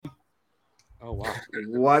Oh, wow.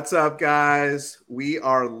 What's up, guys? We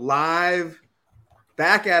are live,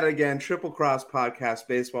 back at it again, Triple Cross Podcast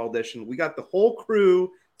Baseball Edition. We got the whole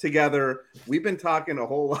crew together. We've been talking a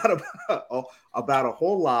whole lot about a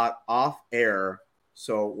whole lot off air,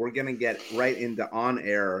 so we're going to get right into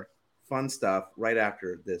on-air fun stuff right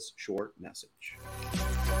after this short message.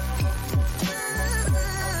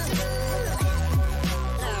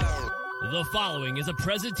 The following is a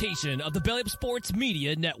presentation of the Belly Up Sports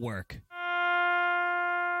Media Network.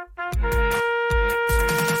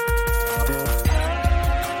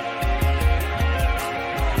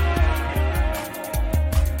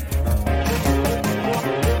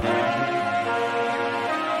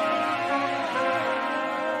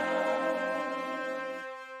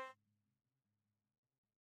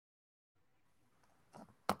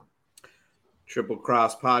 Triple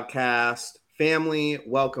Cross Podcast family,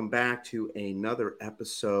 welcome back to another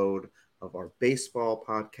episode of our baseball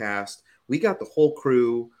podcast. We got the whole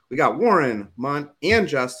crew. We got Warren, Munt, and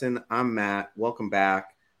Justin. I'm Matt. Welcome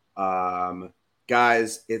back.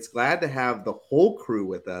 Guys, it's glad to have the whole crew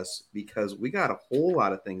with us because we got a whole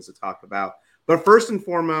lot of things to talk about. But first and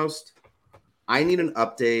foremost, I need an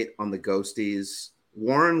update on the Ghosties.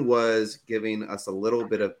 Warren was giving us a little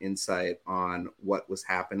bit of insight on what was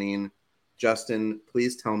happening. Justin,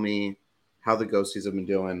 please tell me how the Ghosties have been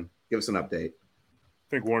doing. Give us an update. I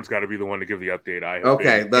think Warren's got to be the one to give the update.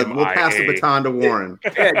 Okay, we'll pass the baton to Warren.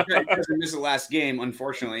 Yeah, he missed the last game.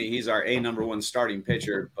 Unfortunately, he's our number one starting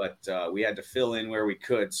pitcher, but we had to fill in where we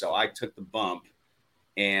could, so I took the bump.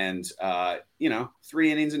 And,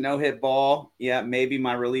 3 innings and no-hit ball. Yeah, maybe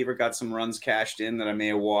my reliever got some runs cashed in that I may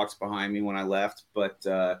have walked behind me when I left, but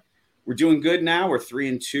we're doing good now. We're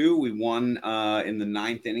 3-2. We won in the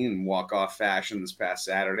 9th inning in walk-off fashion this past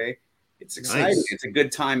Saturday. It's exciting. Nice. It's a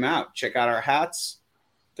good time out. Check out our hats.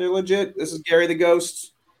 They're legit. This is Gary the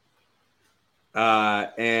Ghost.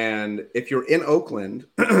 And if you're in Oakland,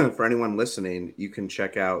 for anyone listening, you can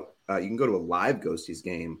check out, you can go to a live Ghosties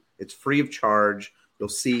game. It's free of charge. You'll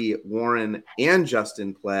see Warren and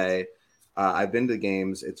Justin play. I've been to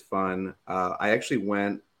games. It's fun. I actually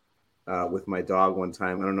went with my dog one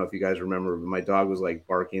time. I don't know if you guys remember, but my dog was like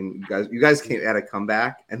barking. You guys came at a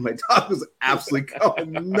comeback, and my dog was absolutely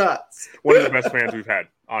going nuts. One of the best fans we've had,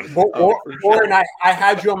 honestly. Warren, I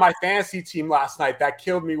had you on my fantasy team last night. That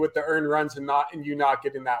killed me with the earned runs and you not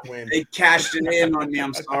getting that win. They cashed it in on me.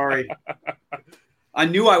 I'm sorry. I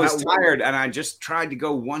knew I was tired, and I just tried to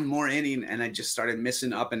go one more inning, and I just started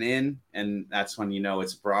missing up and in, and that's when you know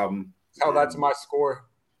it's a problem. Oh, that's my score.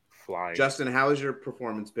 Flying. Justin, how has your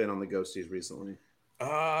performance been on the Ghosties recently?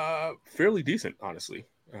 Fairly decent, honestly.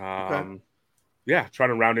 Okay. Yeah, trying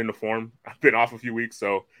to round into form. I've been off a few weeks,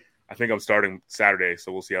 so I think I'm starting Saturday,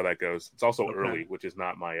 so we'll see how that goes. It's also early, which is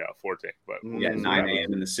not my forte. But yeah, 9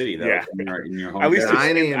 a.m. in the city, though. Yeah. In your home. At least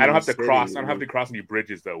 9 a.m. I don't have to cross. I don't have to cross any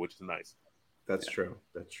bridges, though, which is nice. That's true.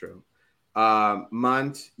 That's true.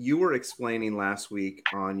 Munt, you were explaining last week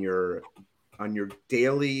on your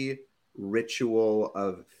daily ritual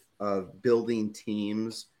of building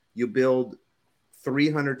teams. You build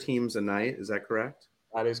 300 teams a night. Is that correct?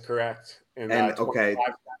 That is correct. And okay,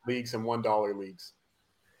 leagues and $1 leagues.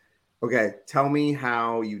 Okay, tell me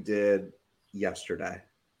how you did yesterday.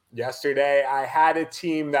 Yesterday, I had a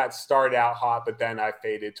team that started out hot, but then I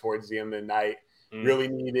faded towards the end of the night. Really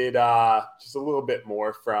needed just a little bit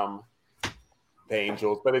more from the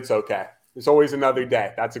Angels, but it's okay. There's always another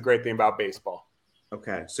day. That's a great thing about baseball.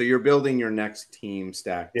 Okay, so you're building your next team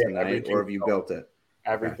stack tonight, or have you built it?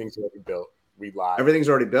 Everything's already built. We live. Everything's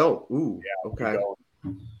already built. Ooh, yeah, okay.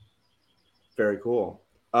 Very cool.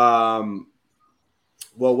 Well,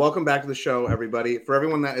 welcome back to the show, everybody. For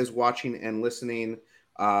everyone that is watching and listening,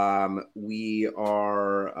 we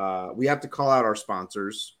have to call out our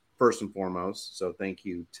sponsors first and foremost. So thank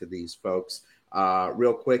you to these folks.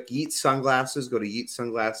 Real quick, Yeet Sunglasses. Go to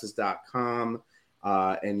yeetsunglasses.com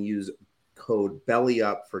and use code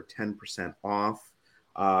BELLYUP for 10% off.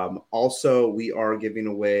 Also, we are giving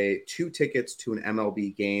away 2 tickets to an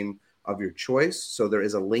MLB game of your choice. So there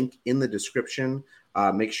is a link in the description.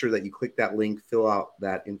 Make sure that you click that link, fill out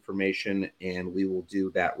that information, and we will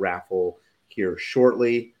do that raffle here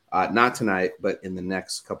shortly. Not tonight, but in the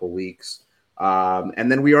next couple weeks.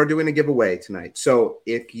 And then we are doing a giveaway tonight. So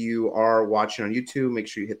if you are watching on YouTube, make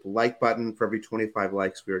sure you hit the like button. For every 25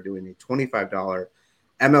 likes, we are doing a $25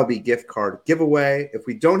 MLB gift card giveaway. If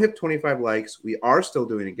we don't hit 25 likes, we are still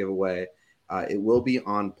doing a giveaway. It will be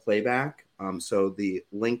on Playback. So the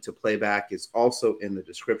link to Playback is also in the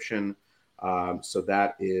description. So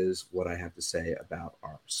that is what I have to say about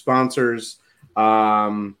our sponsors.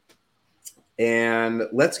 And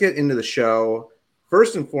let's get into the show.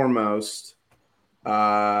 First and foremost,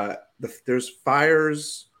 There's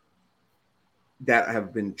fires that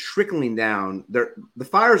have been trickling down. The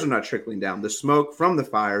fires are not trickling down. The smoke from the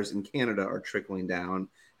fires in Canada are trickling down.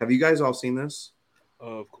 Have you guys all seen this?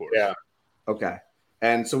 Of course. Yeah. Okay.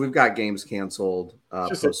 And so we've got games canceled,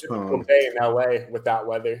 Just postponed. a day in LA with that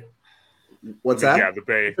weather. What's that? Yeah, the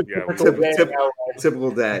Bay. Yeah, typical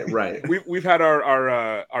day, right? We've had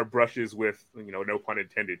our brushes with, no pun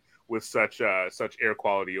intended, with such air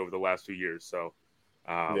quality over the last 2 years. So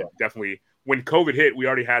definitely, when COVID hit, we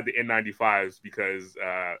already had the N95s because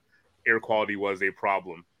air quality was a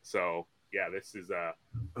problem. So yeah, this is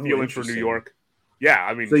feeling for New York. Yeah,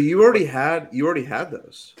 I mean, so you already had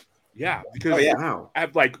those. Yeah, because wow. I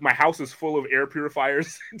have, my house is full of air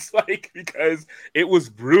purifiers. It's because it was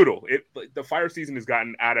brutal. The fire season has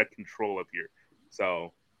gotten out of control up here.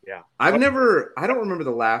 So yeah, I don't remember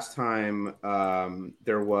the last time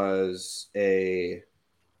there was a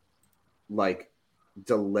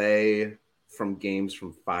delay from games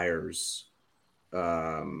from fires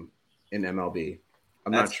in MLB.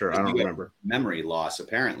 I'm not sure. I don't remember. Memory loss,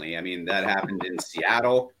 apparently. I mean, that happened in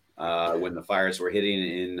Seattle when the fires were hitting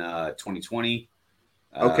in 2020.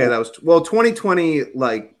 Okay, that was 2020.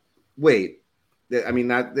 Wait, I mean,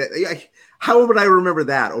 how would I remember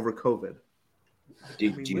that over COVID? Do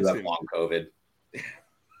you have long COVID?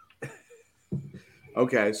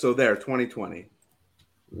 Okay, so 2020.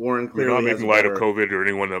 Warren clearly not making light of COVID or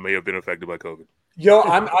anyone that may have been affected by COVID. Yo,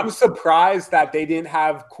 I'm surprised that they didn't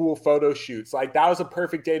have cool photo shoots. That was a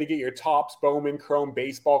perfect day to get your Topps Bowman Chrome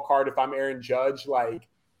baseball card. If I'm Aaron Judge,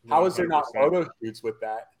 how is there not photo shoots with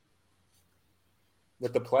that?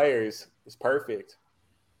 With the players, it's perfect.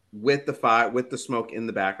 With the smoke in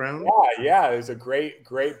the background. Yeah, it's a great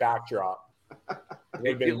backdrop.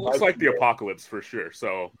 It looks like the apocalypse for sure.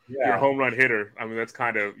 So your home run hitter, I mean, that's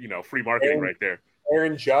kind of free marketing right there.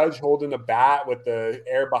 Aaron Judge holding a bat with the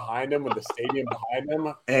air behind him, with the stadium behind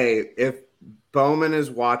him. Hey, if Bowman is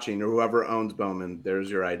watching, or whoever owns Bowman, there's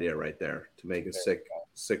your idea right there to make a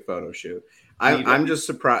sick photo shoot. I'm just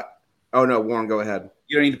surprised. Oh no, Warren, go ahead.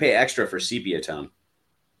 You don't need to pay extra for sepia tone.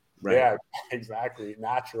 Right. Yeah, exactly.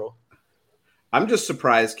 Natural. I'm just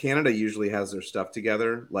surprised. Canada usually has their stuff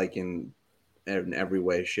together, in every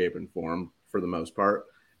way, shape, and form for the most part,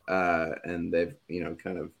 and they've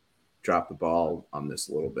kind of dropped the ball on this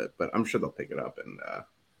a little bit, but I'm sure they'll pick it up and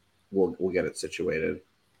we'll get it situated.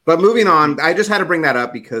 But moving on, I just had to bring that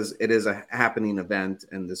up because it is a happening event,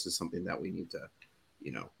 and this is something that we need to,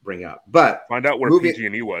 bring up. But find out where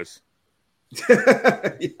PG&E was,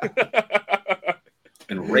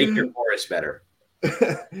 and rake your forest better.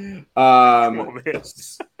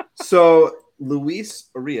 So Luis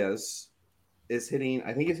Arias is hitting.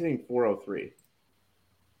 I think he's hitting 403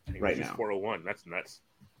 right now. 401. That's nuts.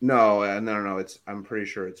 No. I'm pretty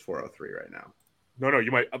sure it's 403 right now. No,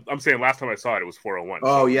 you might. I'm saying last time I saw it was 401.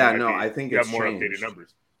 Oh, so yeah, no, I think it's more changed. Updated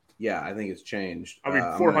numbers. Yeah, I think it's changed. I mean,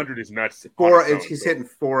 400 is nuts. He's hitting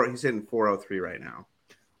 403 right now.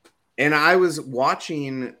 And I was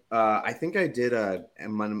watching. I think I did a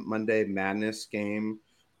Monday Madness game.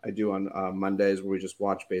 I do on Mondays where we just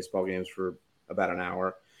watch baseball games for about an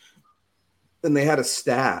hour. And they had a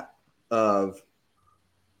stat of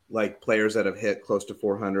players that have hit close to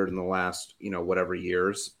 400 in the last, whatever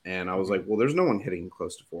years. And I was like, well, there's no one hitting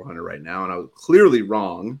close to 400 right now. And I was clearly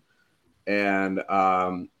wrong. And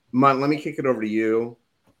Munt, let me kick it over to you.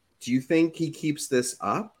 Do you think he keeps this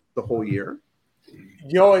up the whole year?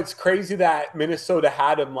 It's crazy that Minnesota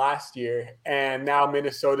had him last year, and now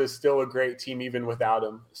Minnesota is still a great team even without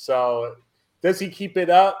him. So does he keep it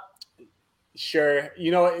up? Sure.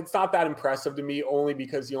 It's not that impressive to me only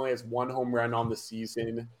because he only has one home run on the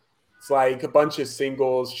season. It's a bunch of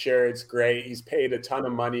singles. Sure, it's great. He's paid a ton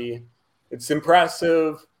of money. It's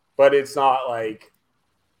impressive, but it's not if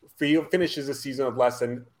he finishes a season with less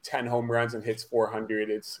than 10 home runs and hits 400.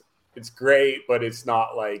 It's great, but it's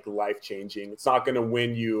not life-changing. It's not going to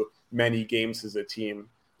win you many games as a team,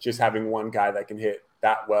 just having one guy that can hit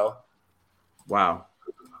that well. Wow.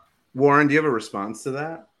 Warren, do you have a response to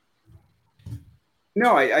that?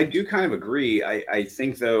 No, I do kind of agree. I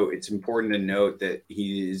think, though, it's important to note that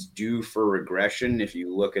he is due for regression. If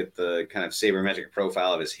you look at the kind of sabermetric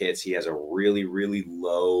profile of his hits, he has a really, really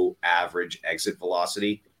low average exit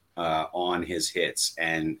velocity on his hits.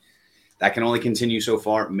 And that can only continue so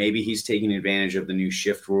far. Maybe he's taking advantage of the new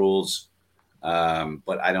shift rules,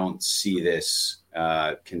 but I don't see this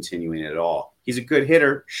continuing at all. He's a good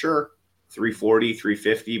hitter, sure, 340,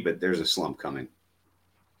 350, but there's a slump coming.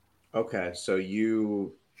 Okay, so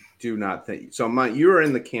you do not think so. You are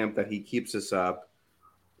in the camp that he keeps this up.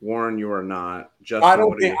 Warren, you are not.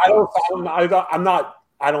 Justin, I'm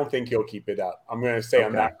I don't think he'll keep it up. I'm going to say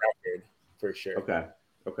on that record for sure. Okay.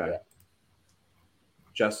 Yeah.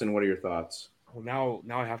 Justin, what are your thoughts? Well,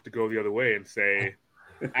 now I have to go the other way and say,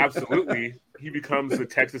 absolutely, he becomes the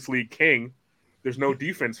Texas League king. There's no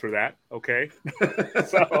defense for that, okay?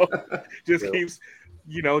 So just keeps,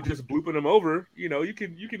 just blooping him over. You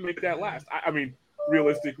can make that last. I mean,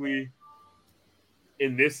 realistically,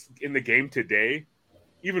 in the game today,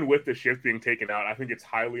 even with the shift being taken out, I think it's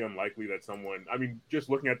highly unlikely that someone. I mean, just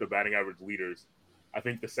looking at the batting average leaders, I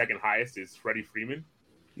think the second highest is Freddie Freeman.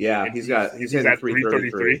 Yeah, he's at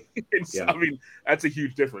 333. Yeah. I mean, that's a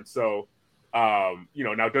huge difference. So,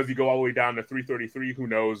 now does he go all the way down to 333? Who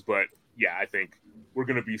knows? But yeah, I think we're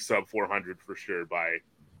going to be sub 400 for sure by,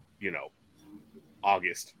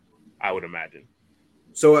 August, I would imagine.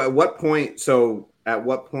 So at what point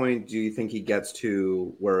do you think he gets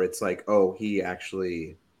to where it's like, oh, he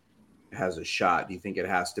actually has a shot? Do you think it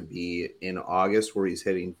has to be in August where he's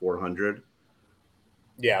hitting 400?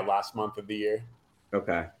 Yeah, last month of the year.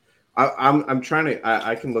 Okay. I'm trying to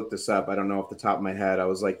I can look this up. I don't know off the top of my head. I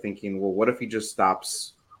was like thinking, well, what if he just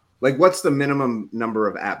stops? Like, what's the minimum number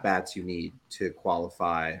of at bats you need to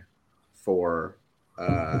qualify for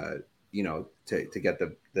to get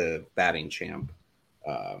the batting champ?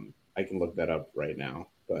 I can look that up right now,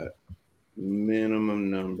 but minimum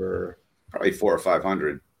number probably 400 or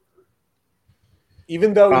 500.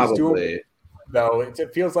 Even though he's doing, though,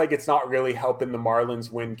 it feels like it's not really helping the Marlins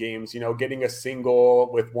win games. Getting a single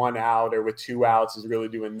with 1 out or with 2 outs is really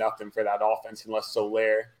doing nothing for that offense unless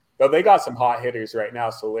Soler. Though they got some hot hitters right now,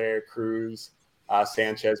 Soler, Cruz,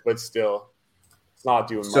 Sanchez, but still, it's not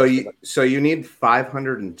doing much. So you need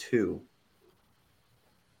 502.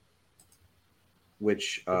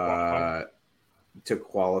 Which to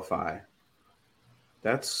qualify.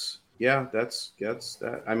 That's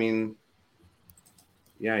that. I mean,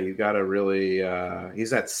 yeah, you got to really.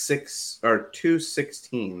 He's at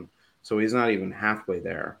 216, so he's not even halfway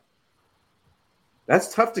there.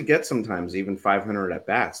 That's tough to get sometimes, even 500 at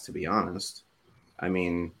bats. To be honest, I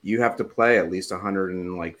mean, you have to play at least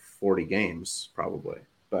 140 games probably,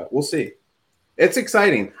 but we'll see. It's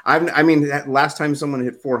exciting. I mean, last time someone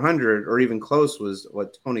hit 400 or even close was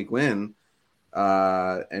Tony Gwynn,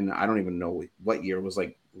 and I don't even know what year it was,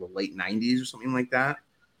 like the late 90s or something like that.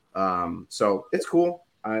 So it's cool.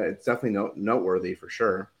 It's definitely noteworthy for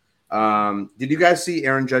sure. Did you guys see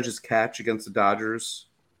Aaron Judge's catch against the Dodgers?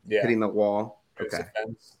 Yeah. Hitting the wall. Okay.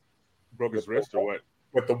 Broke his wrist or what?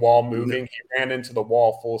 With the wall moving, he ran into the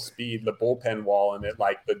wall full speed, the bullpen wall, and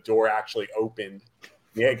the door actually opened.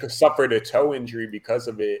 Yeah, he suffered a toe injury because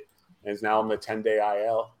of it, and is now on the 10-day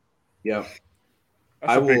IL. Yeah,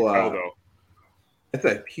 that's a big toe, though. It's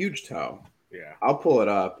a huge toe. Yeah, I'll pull it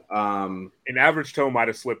up. An average toe might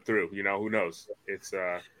have slipped through. Who knows? It's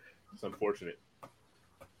unfortunate.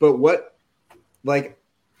 But I'm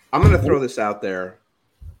going to throw this out there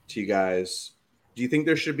to you guys. Do you think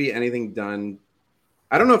there should be anything done?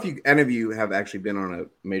 I don't know if any of you have actually been on a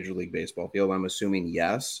Major League Baseball field. I'm assuming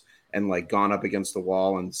yes. And gone up against the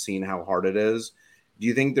wall and seen how hard it is. Do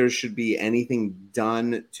you think there should be anything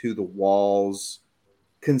done to the walls,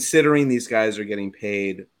 considering these guys are getting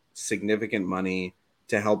paid significant money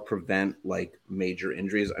to help prevent major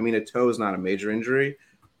injuries? I mean, a toe is not a major injury,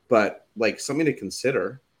 but something to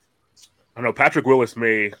consider. I know Patrick Willis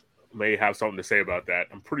may have something to say about that.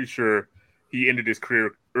 I'm pretty sure he ended his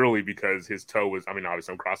career early because his toe was. I mean,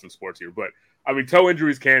 obviously I'm crossing sports here, but I mean, toe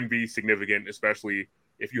injuries can be significant, especially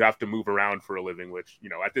if you have to move around for a living, which,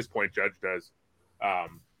 at this point Judge does.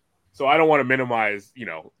 So I don't want to minimize,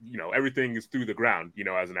 everything is through the ground,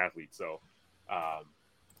 as an athlete. So,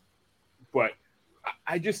 but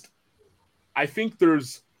I think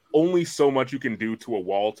there's only so much you can do to a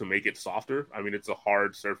wall to make it softer. I mean, it's a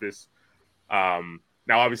hard surface. Now,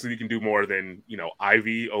 obviously you can do more than,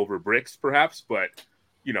 ivy over bricks perhaps, but,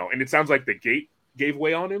 and it sounds like the gate gave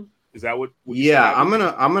way on him. Is that what yeah, I'm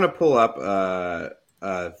going to pull up,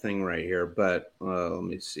 thing right here, but let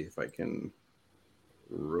me see if I can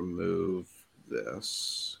remove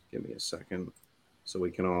this. Give me a second so we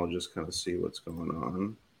can all just kind of see what's going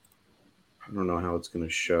on. I don't know how it's going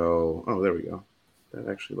to show. Oh, there we go. That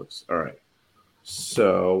actually looks all right.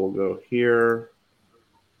 So we'll go here.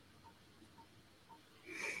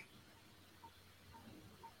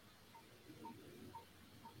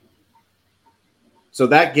 So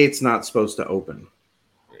that gate's not supposed to open.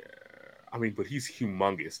 I mean, but he's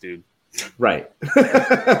humongous, dude. Right.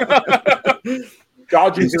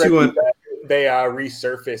 Dodgers, they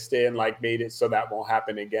resurfaced it and made it so that won't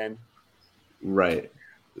happen again. Right.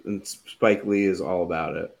 And Spike Lee is all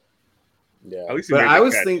about it. Yeah. But I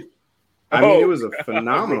was thinking, I mean, it was a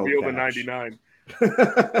phenomenal reveal catch. The 99.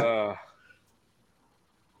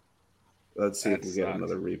 Let's see if we get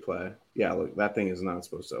another replay. Yeah, look, that thing is not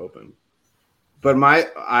supposed to open. But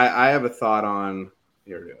I have a thought on.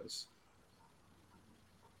 Here it goes.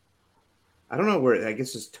 I don't know where. I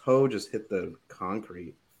guess his toe just hit the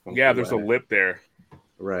concrete. Yeah, there's a lip there.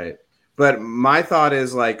 Right. But my thought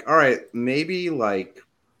is like, all right, maybe like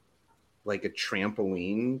a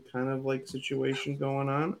trampoline kind of like situation going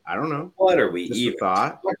on. I don't know. What are we just even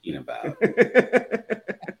talking about?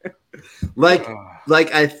 like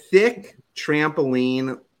a thick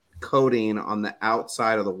trampoline coating on the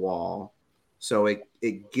outside of the wall, so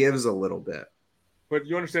it gives a little bit. But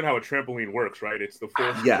you understand how a trampoline works, right? It's the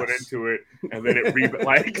force you put into it, and then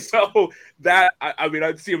it so that I mean,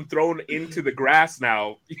 I'd see him thrown into the grass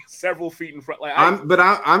now, several feet in front. Like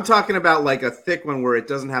I'm talking about like a thick one where it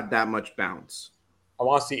doesn't have that much bounce. I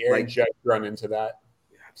want to see Aaron Judge run into that.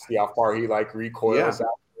 See how far he like recoils out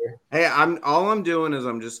there. Hey, I'm doing is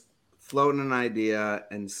I'm just floating an idea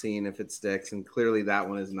and seeing if it sticks, and clearly that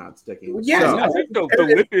one is not sticking. Yeah, so, I think the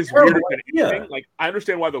lip is weirder than anything. Like, I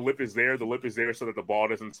understand why the lip is there. The lip is there so that the ball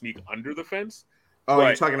doesn't sneak under the fence. Oh,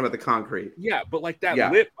 you're talking about the concrete. Yeah, but like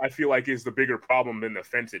that lip, I feel like is the bigger problem than the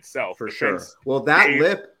fence itself. For sure. Well, that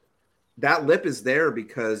lip is there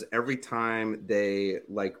because every time they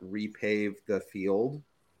like repave the field,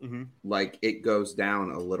 like it goes down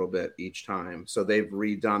a little bit each time. So they've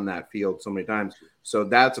redone that field so many times. So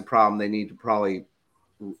that's a problem. They need to probably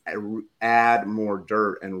add more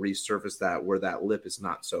dirt and resurface that where that lip is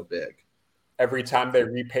not so big. Every time they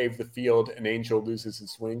repave the field, an angel loses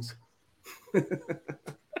his wings.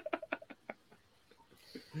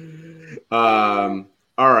 All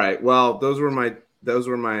right. Well, those were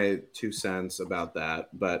my 2 cents about that.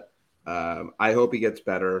 But I hope he gets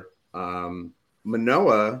better.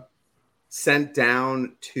 Manoah sent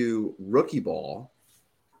down to rookie ball,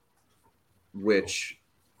 which,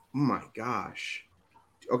 oh my gosh.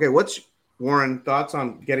 Okay, what's Warren thoughts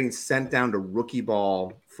on getting sent down to rookie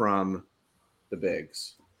ball from the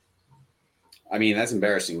bigs? I mean, that's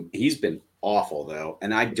embarrassing. He's been awful though,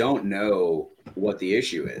 and I don't know what the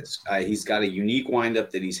issue is. He's got a unique windup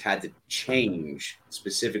that he's had to change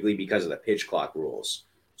specifically because of the pitch clock rules.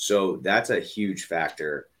 So that's a huge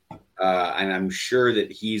factor. And I'm sure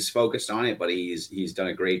that he's focused on it, but he's done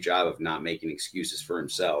a great job of not making excuses for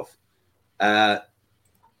himself.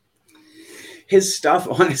 His stuff,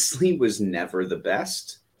 honestly, was never the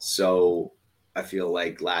best. So I feel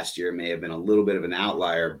like last year may have been a little bit of an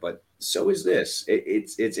outlier, but so is this.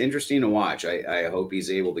 It's interesting to watch. I hope he's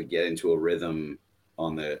able to get into a rhythm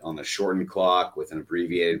on the shortened clock with an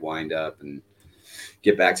abbreviated windup and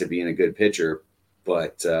get back to being a good pitcher.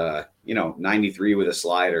 But 93 with a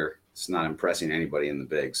slider, it's not impressing anybody in the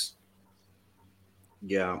bigs.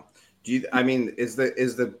 Yeah. Is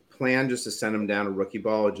the plan just to send him down to rookie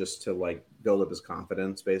ball or just to like build up his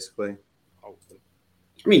confidence, basically?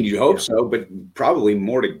 I mean, you'd hope so, but probably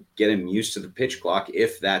more to get him used to the pitch clock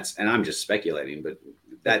if that's, and I'm just speculating, but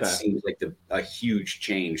that seems like a huge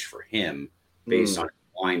change for him based on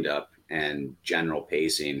windup and general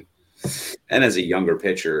pacing. And as a younger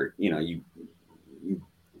pitcher, you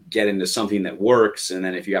get into something that works. And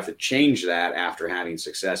then if you have to change that after having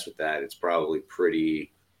success with that, it's probably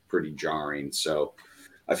pretty jarring. So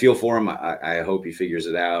I feel for him. I hope he figures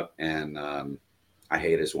it out. And I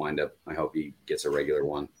hate his windup. I hope he gets a regular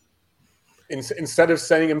one. Instead of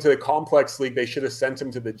sending him to the complex league, they should have sent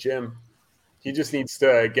him to the gym. He just needs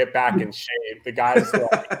to get back in shape. The guy's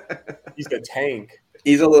he's a tank.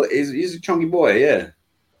 He's a chunky boy. Yeah.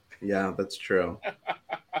 Yeah, that's true.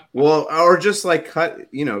 Well, or just like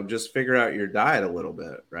just figure out your diet a little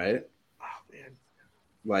bit, right? Oh man.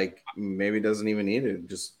 Like maybe doesn't even need it.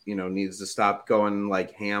 Just needs to stop going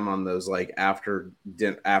like ham on those like after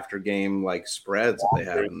game like spreads that they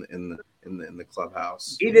have in the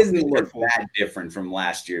clubhouse. He doesn't look that different from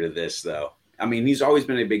last year to this though. I mean, he's always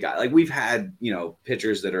been a big guy. Like we've had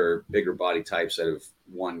pitchers that are bigger body types that have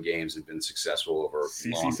won games and been successful over.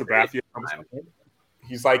 CC Sabathia.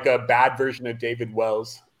 He's like a bad version of David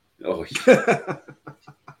Wells. Oh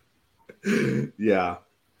yeah.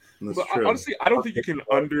 That's true. Honestly, I don't think you can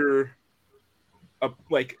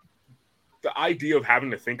like the idea of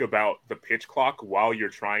having to think about the pitch clock while you're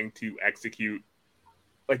trying to execute,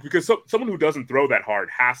 like because someone who doesn't throw that hard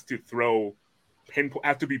has to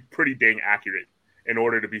have to be pretty dang accurate in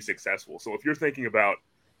order to be successful. So if you're thinking about,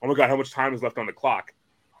 oh my God, how much time is left on the clock,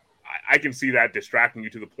 I can see that distracting you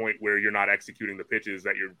to the point where you're not executing the pitches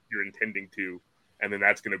that you're intending to, and then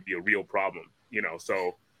that's going to be a real problem.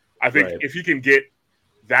 So I think if he can get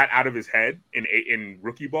that out of his head in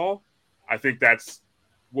rookie ball, I think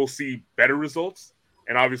we'll see better results,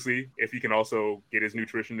 And obviously, if he can also get his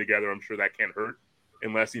nutrition together, I'm sure that can't hurt,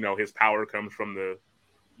 unless, his power comes from the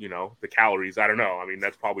calories. I don't know. I mean,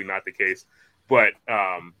 that's probably not the case. But,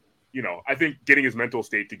 I think getting his mental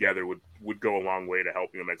state together would go a long way to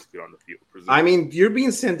helping him execute on the field. Presumably. I mean, you're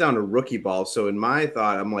being sent down to rookie ball. So in my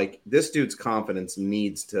thought, I'm like, this dude's confidence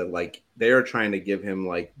needs to, like, they are trying to give him,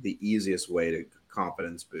 like, the easiest way to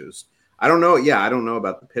confidence boost. I don't know. Yeah, I don't know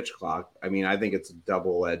about the pitch clock. I mean, I think it's a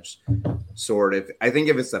double-edged sword. If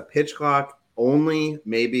it's a pitch clock only,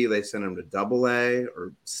 maybe they send him to AA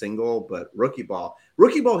or single, but rookie ball,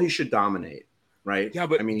 he should dominate, right? Yeah,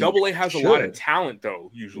 but AA has a lot of talent,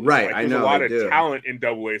 though, usually. Right, like, I know. There's a lot of talent in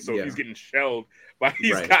AA, so if he's getting shelled by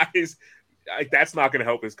these guys, like, that's not going to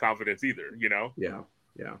help his confidence either,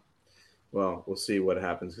 Yeah. Well, we'll see what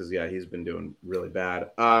happens because, he's been doing really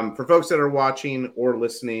bad. For folks that are watching or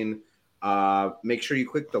listening, make sure you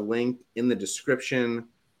click the link in the description.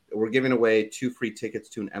 We're giving away 2 free tickets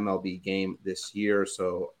to an MLB game this year.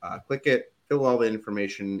 So click it, fill all the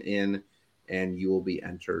information in, and you will be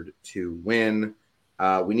entered to win.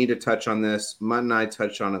 We need to touch on this. Mutt and I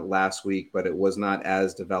touched on it last week, but it was not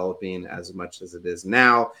as developing as much as it is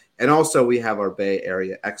now. And also we have our Bay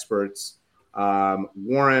Area experts.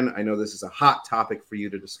 Warren, I know this is a hot topic for you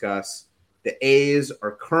to discuss. The A's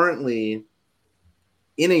are currently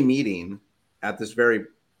in a meeting at this very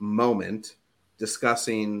moment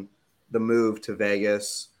discussing the move to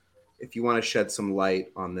Vegas. If you want to shed some light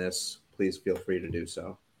on this, please feel free to do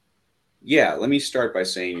so. Yeah, let me start by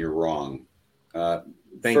saying you're wrong.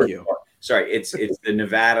 Thank you. Sorry, it's the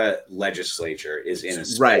Nevada legislature is in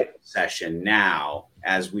a session now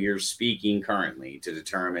as we are speaking currently to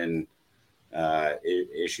determine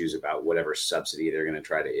issues about whatever subsidy they're going to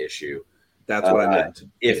try to issue. That's what I meant.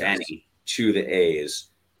 If any, to the A's.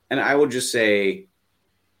 And I will just say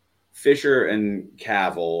Fisher and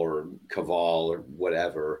Caval or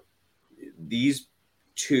whatever, these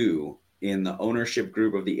two in the ownership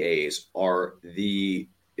group of the A's are the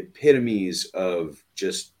epitomes of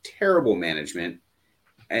just terrible management,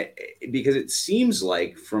 because it seems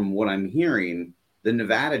like, from what I'm hearing, the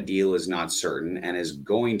Nevada deal is not certain and is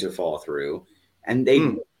going to fall through, and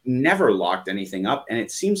they never locked anything up. And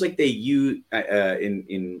it seems like they use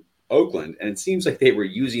in Oakland, and it seems like they were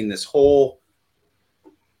using this whole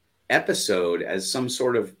episode as some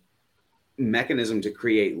sort of mechanism to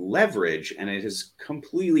create leverage, and it has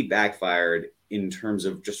completely backfired in terms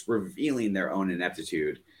of just revealing their own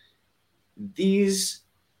ineptitude. This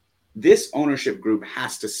ownership group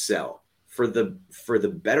has to sell for the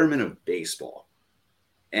betterment of baseball,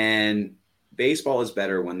 and baseball is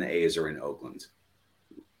better when the A's are in Oakland.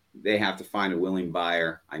 They have to find a willing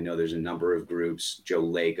buyer. I know there's a number of groups. Joe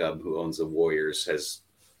Lacob, who owns the Warriors, has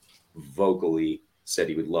vocally said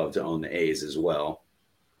he would love to own the A's as well.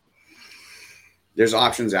 There's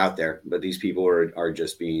options out there, but these people are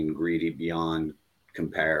just being greedy beyond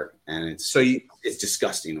compare, and it's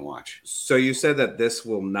disgusting to watch. So you said that this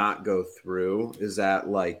will not go through. Is that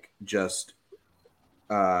like just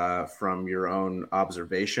from your own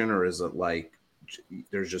observation, or is it like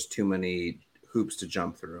there's just too many hoops to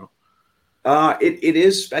jump through? It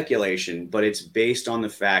is speculation, but it's based on the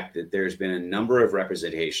fact that there's been a number of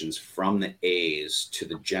representations from the A's to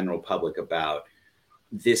the general public about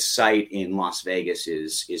this site in Las Vegas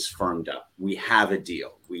is firmed up. We have a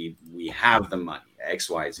deal. We have the money,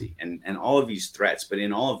 XYZ, and all of these threats. But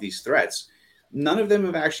in all of these threats, none of them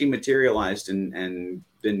have actually materialized and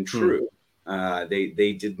been true.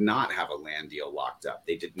 They did not have a land deal locked up.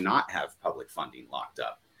 They did not have public funding locked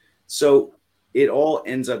up. So it all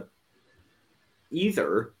ends up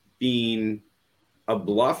either being a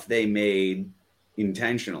bluff they made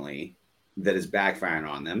intentionally that is backfiring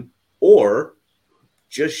on them, or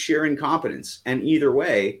just sheer incompetence. And either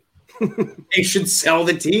way, they should sell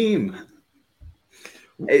the team.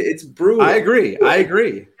 It's brutal. I agree.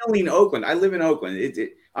 Killing Oakland. I live in Oakland.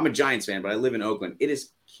 I'm a Giants fan, but I live in Oakland. It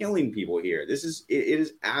is killing people here. It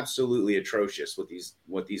is absolutely atrocious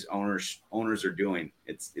what these owners are doing.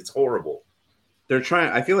 It's horrible.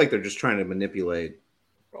 I feel like they're just trying to manipulate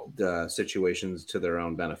the situations to their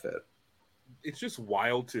own benefit. It's just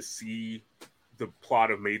wild to see the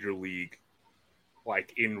plot of Major League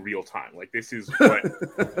like in real time. Like, this is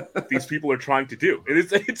what these people are trying to do.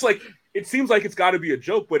 It's like, it seems like it's got to be a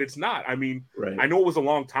joke, but it's not. I mean, right. I know it was a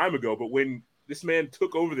long time ago, but when this man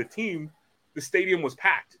took over the team, the stadium was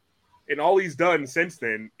packed. And all he's done since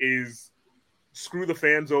then is screw the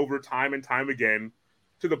fans over time and time again,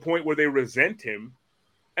 to the point where they resent him.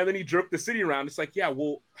 And then he jerked the city around. It's like, yeah,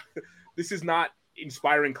 well, this is not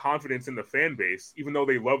inspiring confidence in the fan base, even though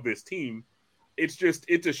they love this team. It's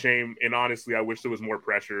a shame. And honestly, I wish there was more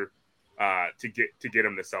pressure to get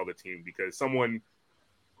him to sell the team, because someone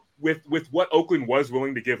with what Oakland was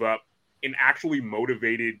willing to give up, an actually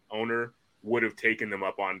motivated owner would have taken them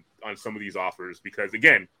up on some of these offers, because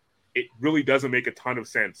again, it really doesn't make a ton of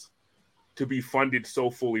sense to be funded so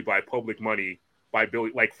fully by public money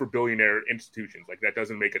for billionaire institutions. Like, that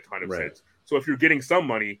doesn't make a ton of sense. So if you're getting some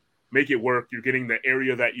money, make it work. You're getting the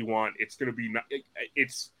area that you want. It's going to be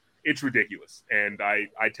it's ridiculous, and I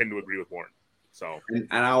tend to agree with Warren. So, and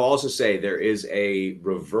I'll also say there is a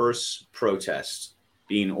reverse protest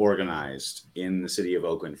being organized in the city of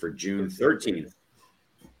Oakland for June 13th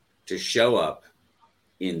to show up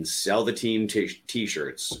in Sell the Team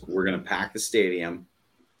t-shirts. We're going to pack the stadium.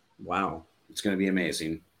 Wow. It's going to be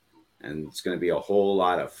amazing. And it's going to be a whole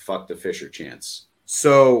lot of fuck the Fisher chants.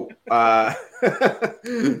 So,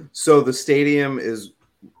 so the stadium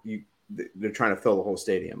they're trying to fill the whole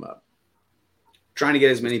stadium up. Trying to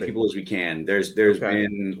get as many people as we can. There's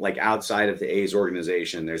been, like, outside of the A's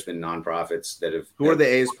organization, there's been nonprofits that have. Who are the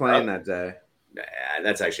A's playing that day?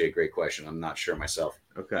 That's actually a great question. I'm not sure myself.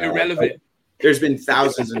 Okay. Irrelevant. There's been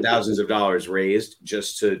thousands and thousands of dollars raised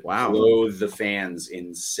just to clothe the fans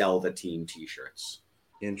in Sell the Team t-shirts.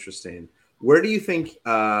 Interesting. Where do you think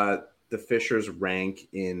the Fishers rank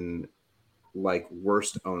in, like,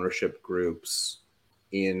 worst ownership groups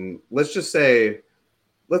in, let's just say,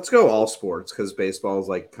 let's go all sports, because baseball is,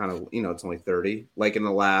 like, kind of, it's only 30, like, in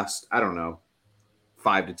the last, I don't know,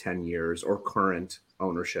 5 to 10 years, or current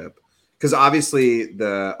ownership. Because obviously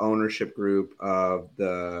the ownership group of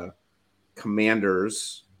the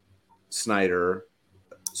Commanders, Snyder,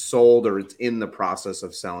 sold, or it's in the process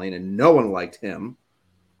of selling, and no one liked him.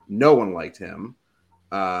 The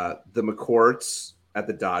McCourts at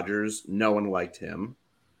the Dodgers, no one liked him.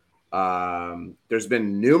 There's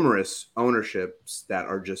been numerous ownerships that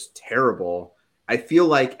are just terrible. I feel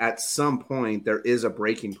like at some point there is a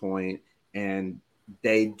breaking point, and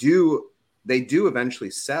they do eventually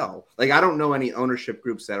sell. Like, I don't know any ownership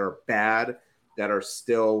groups that are bad that are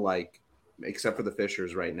still, like, except for the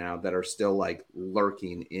Fishers right now, that are still, like,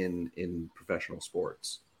 lurking in professional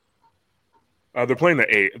sports. They're playing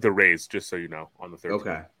the Rays, just so you know, on the 13th.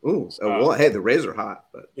 Okay. Ooh. Well, hey, the Rays are hot,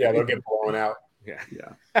 but yeah, they'll get blown out. Yeah.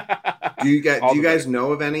 Do you guys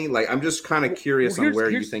know of any? Like, I'm just kind of curious on where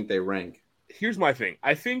you think they rank. Here's my thing.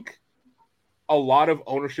 I think a lot of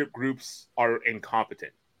ownership groups are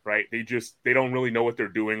incompetent, right? They don't really know what they're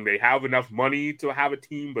doing. They have enough money to have a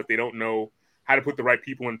team, but they don't know how to put the right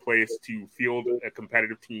people in place to field a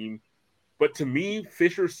competitive team. But to me,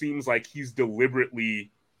 Fisher seems like he's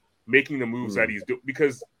deliberately making the moves that he's doing,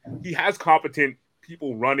 because he has competent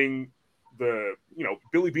people running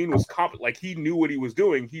Billy Beane was competent. Like, he knew what he was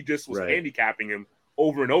doing. He just was handicapping him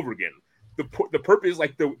over and over again. The purpose,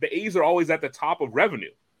 like, the A's are always at the top of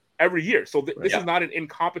revenue every year. So this is not an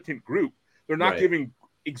incompetent group. They're not giving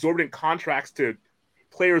exorbitant contracts to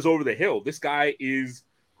players over the hill. This guy is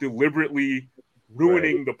deliberately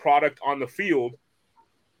ruining the product on the field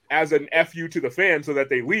as an FU to the fans, so that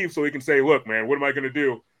they leave, so he can say, look, man, what am I going to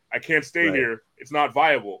do? I can't stay here. It's not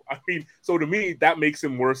viable. I mean, so to me, that makes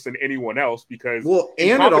him worse than anyone else, because and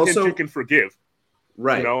it also, you can forgive.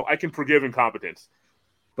 Right. I can forgive incompetence.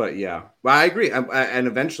 But yeah, well, I agree. And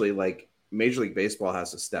eventually, like, Major League Baseball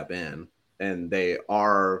has to step in, and they're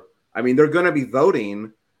going to be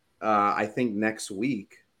voting, I think, next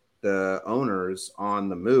week, the owners on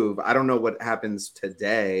the move. I don't know what happens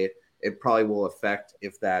today. It probably will affect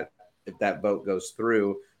if that vote goes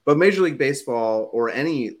through. But Major League Baseball, or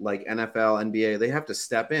any, like, NFL, NBA, they have to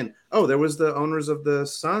step in. Oh, there was the owners of the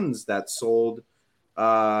Suns that sold.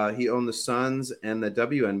 He owned the Suns and the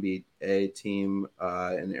WNBA team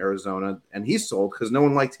in Arizona, and he sold because no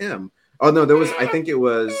one liked him. Oh no, there was more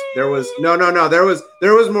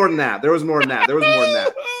than that.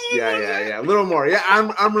 Yeah. A little more. Yeah,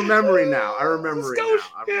 I'm remembering now.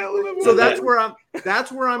 So that's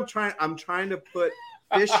where I'm trying to put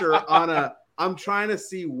Fisher on I'm trying to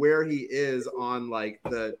see where he is on, like,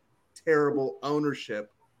 the terrible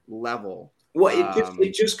ownership level. Well,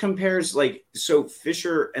 it just compares, like, so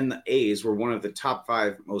Fisher and the A's were one of the top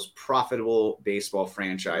 5 most profitable baseball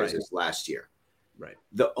franchises last year. Right.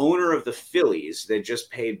 The owner of the Phillies that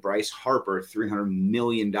just paid Bryce Harper $300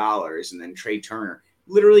 million, and then Trey Turner,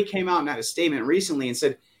 literally came out and had a statement recently and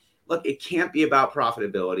said, look, it can't be about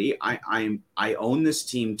profitability. I own this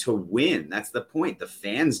team to win. That's the point. The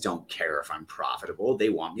fans don't care if I'm profitable. They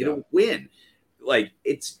want me to win. Like,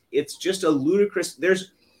 it's just a ludicrous.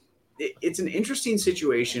 It's an interesting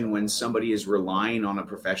situation when somebody is relying on a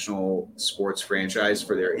professional sports franchise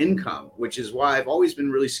for their income, which is why I've always been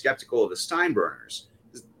really skeptical of the Steinbrenners.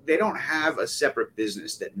 they don't have a separate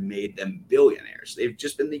business that made them billionaires. They've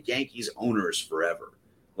just been the Yankees owners forever.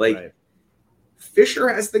 Like Right. Fisher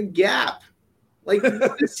has the gap. Like,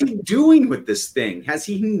 what is he doing with this thing? Has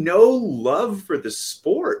he no love for the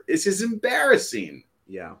sport? This is embarrassing.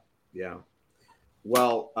 Yeah.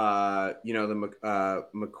 Well, the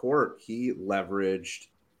McCourt, he leveraged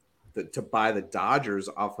to buy the Dodgers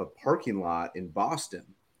off a parking lot in Boston.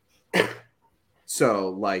 So,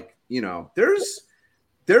 like, there's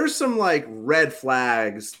some like red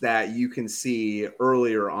flags that you can see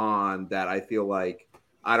earlier on that I feel like,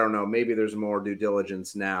 I don't know, maybe there's more due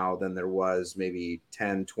diligence now than there was maybe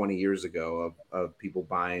 10, 20 years ago of people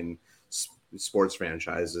buying sports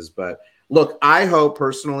franchises. But look, I hope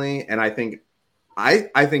personally, and I think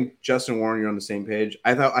Justin Warren, you're on the same page.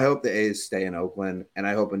 I hope the A's stay in Oakland, and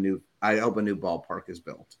I hope a new ballpark is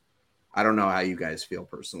built. I don't know how you guys feel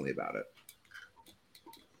personally about it.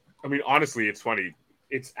 I mean, honestly, it's funny.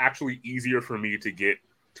 It's actually easier for me to get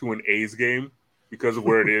to an A's game because of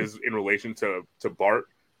where it is in relation to Bart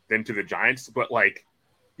than to the Giants. But like,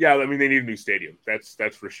 yeah, I mean, they need a new stadium. That's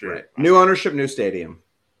for sure. Right. New ownership, new stadium.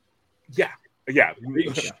 Yeah.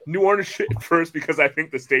 New ownership first, because I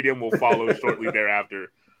think the stadium will follow shortly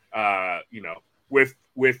thereafter. With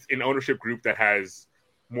an ownership group that has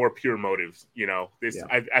more pure motives.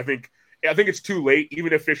 I think it's too late.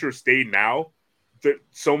 Even if Fisher stayed now,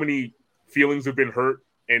 so many feelings have been hurt,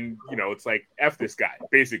 and it's like F this guy,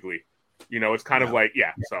 basically. It's kind of like,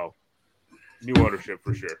 so new ownership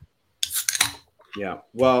for sure. Yeah.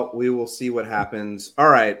 Well, we will see what happens. All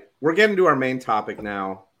right. We're getting to our main topic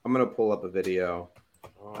now. I'm going to pull up a video.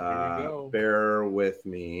 Bear with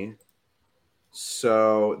me.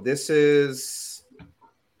 So this is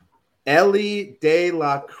Elly De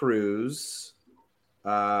La Cruz.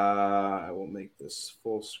 I will make this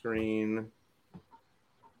full screen.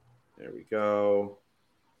 There we go.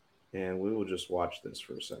 And we will just watch this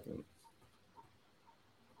for a second.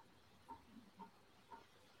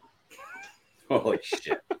 Holy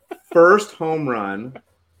shit. First home run.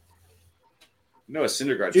 No,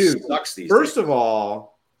 Syndergaard sucks these First days. of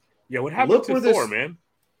all, what happened to Thor, man?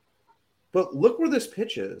 But look where this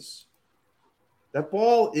pitch is. That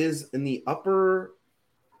ball is in the upper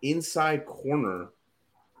inside corner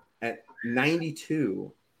at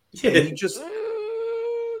 92. Yeah. And he just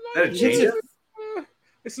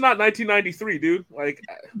it's not 1993, dude. Like,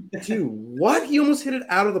 dude, what? He almost hit it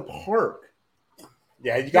out of the park.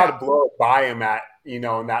 Yeah, you got to blow it by him at, in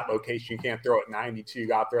that location. You can't throw it 92. You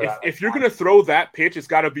got to throw that. If you're going to throw that pitch, it's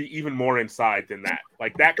got to be even more inside than that.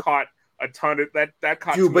 Like, that caught a ton of that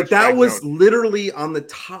caught. Dude, but that was literally on the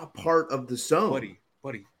top part of the zone.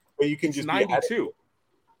 Buddy. But you can just 92.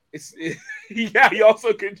 He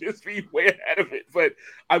also could just be way ahead of it. But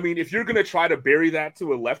I mean, if you're going to try to bury that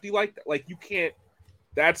to a lefty like that, like, you can't.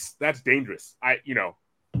 That's dangerous. I don't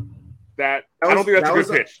think that's a good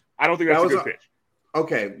pitch. I don't think that's a good pitch.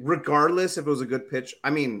 Okay, regardless if it was a good pitch,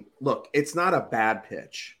 I mean, look, it's not a bad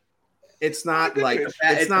pitch. It's not like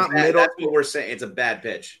it's not middle. That's what we're saying. It's a bad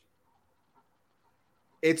pitch.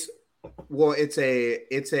 It's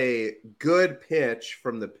a good pitch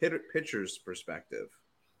from the pitcher's perspective.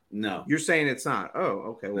 No, you're saying it's not.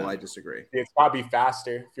 Oh, okay. Well, I disagree. It's probably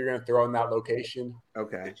faster if you're going to throw in that location.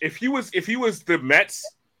 Okay. If he was the Mets,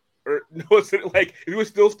 or was it like if he was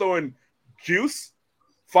still throwing juice?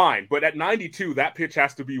 Fine, but at 92, that pitch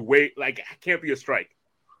has to be it can't be a strike.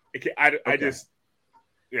 I don't think that's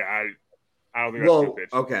a good pitch.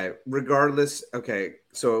 Okay, regardless,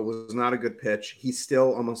 so it was not a good pitch. He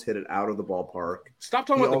still almost hit it out of the ballpark. Stop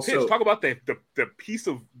talking about the pitch. Talk about the piece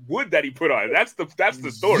of wood that he put on. That's the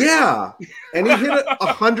story. Yeah, and he hit it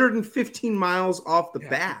 115 miles off the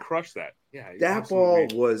bat. Crushed that. Yeah, that ball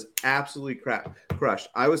was absolutely crushed.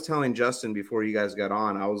 I was telling Justin before you guys got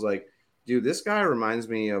on, I was like, dude, this guy reminds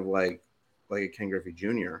me of like a Ken Griffey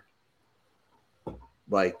Jr.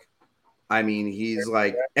 Like, I mean, he's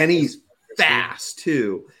like, and he's fast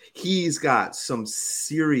too. He's got some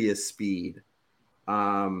serious speed.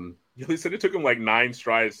 He said it took him like 9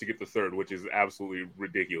 strides to get the third, which is absolutely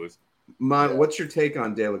ridiculous. What's your take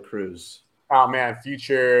on De La Cruz? Oh man,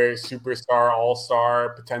 future superstar, all-star,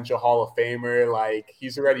 potential Hall of Famer. Like,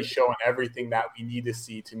 he's already showing everything that we need to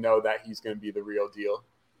see to know that he's going to be the real deal.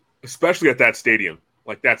 Especially at that stadium.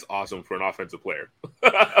 Like, that's awesome for an offensive player.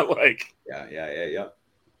 Like, yeah.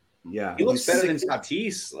 He looks better than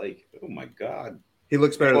Tatis. Like, oh my god. He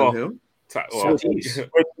looks better than who? Switch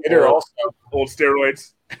hitter also. Old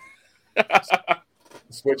steroids.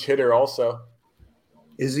 Switch hitter also.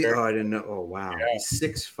 Is he? Oh, I didn't know. Oh, wow. Yeah. He's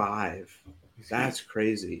 6'5". That's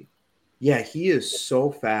crazy. Yeah, he is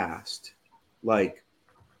so fast. Like,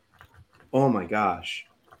 oh my gosh.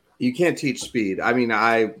 You can't teach speed. I mean,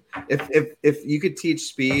 if you could teach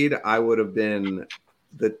speed, I would have been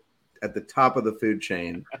at the top of the food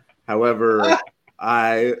chain. However,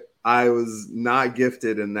 I was not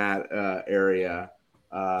gifted in that area.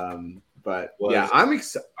 But yeah, I'm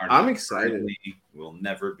excited. Will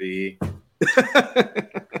never be.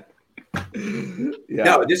 Yeah.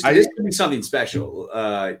 No, this could be something special.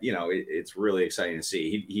 It's really exciting to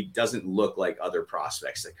see. He doesn't look like other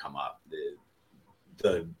prospects that come up.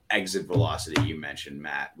 The exit velocity you mentioned,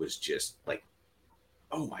 Matt, was just like,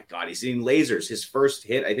 oh my God, he's hitting lasers. His first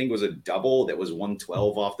hit, I think, was a double that was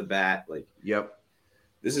 112 off the bat. Like, yep,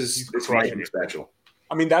 this might be special.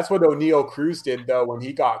 I mean, that's what O'Neal Cruz did though when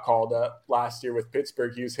he got called up last year with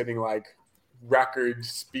Pittsburgh. He was hitting like record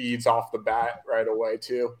speeds off the bat right away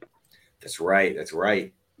too. That's right.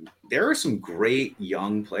 There are some great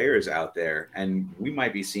young players out there, and we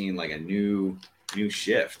might be seeing like a new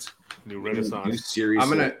shift. New renaissance. New series. I'm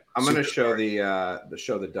gonna show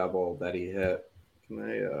the double that he hit. Can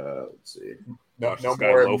I let's see? No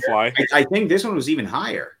more low fly. I think this one was even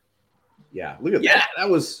higher. Yeah, look at that. That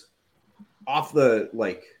was off the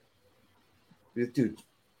dude,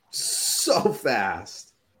 so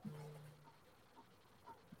fast.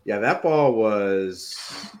 Yeah, that ball was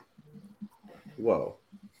whoa.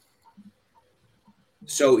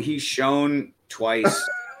 So he's shown twice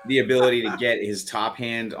the ability to get his top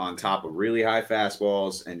hand on top of really high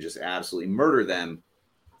fastballs and just absolutely murder them.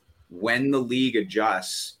 When the league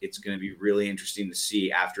adjusts, it's going to be really interesting to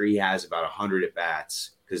see after he has about 100 at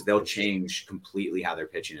bats, because they'll change completely how they're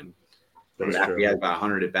pitching him. But after he has about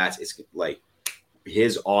 100 at bats, it's like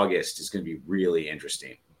his August is going to be really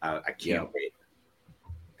interesting. I can't wait,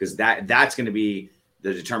 because that's going to be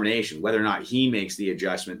the determination whether or not he makes the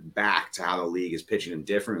adjustment back to how the league is pitching him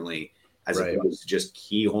differently, as opposed to just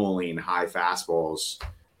keyholing high fastballs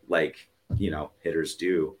like hitters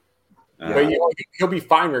do. But he'll be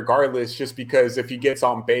fine regardless, just because if he gets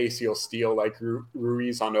on base, he'll steal like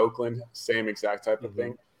Ruiz on Oakland. Same exact type of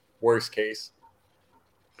thing. Worst case.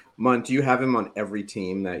 Munt, do you have him on every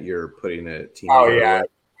team that you're putting a team? Oh yeah,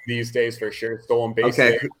 these days for sure. Stolen base.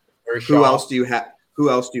 Okay. Who else do you have?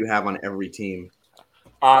 Who else do you have on every team?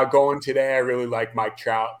 Going today, I really like Mike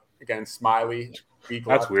Trout against Smiley.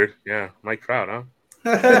 That's weird. Yeah, Mike Trout, huh?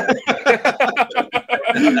 What's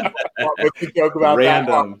the joke about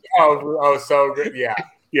Random. that? Oh, so good. Yeah.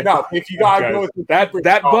 No, if you gotta go with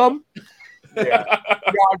that bum. Yeah,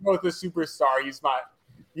 you gotta go with the superstar. He's my.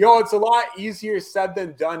 It's a lot easier said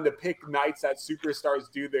than done to pick nights that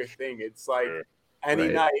superstars do their thing. It's like any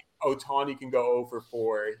night Ohtani can go 0 for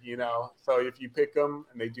 4, So if you pick them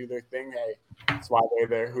and they do their thing, hey, that's why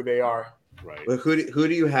they're who they are. Right. But who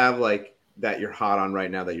do you have like that you're hot on right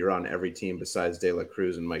now that you're on every team besides De La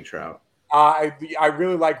Cruz and Mike Trout? I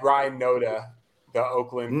really like Ryan Noda, the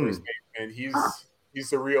Oakland first baseman. He's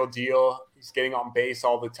the real deal. He's getting on base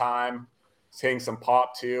all the time. He's hitting some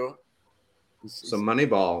pop too. Some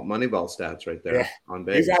Moneyball stats right there on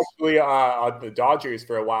base. He's actually on the Dodgers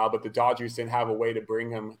for a while, but the Dodgers didn't have a way to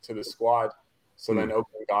bring him to the squad. So then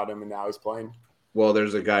Oakland got him, and now he's playing. Well,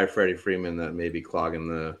 there's a guy, Freddie Freeman, that may be clogging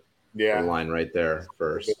the line right there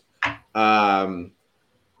first.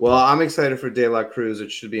 Well, I'm excited for De La Cruz.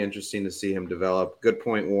 It should be interesting to see him develop. Good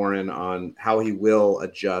point, Warren, on how he will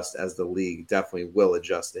adjust as the league definitely will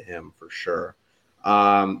adjust to him for sure.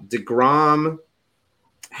 DeGrom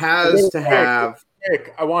has to have.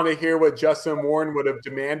 I want to hear what Justin Warren would have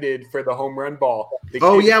demanded for the home run ball. We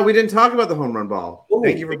didn't talk about the home run ball.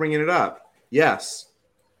 Thank you for bringing it up. Yes.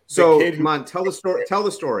 So, come on, tell the story. Tell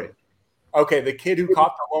the story. Okay, the kid who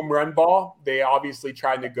caught the home run ball, they obviously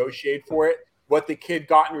tried to negotiate for it. What the kid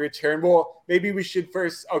got in return, well, maybe we should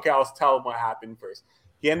first. Okay, I'll tell him what happened first.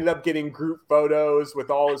 He ended up getting group photos with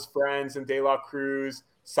all his friends and De La Cruz,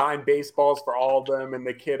 signed baseballs for all of them, and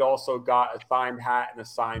the kid also got a signed hat and a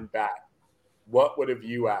signed bat. What would have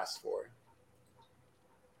you asked for?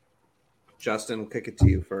 Justin, we'll kick it to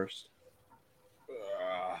you first.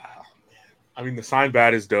 I mean, the signed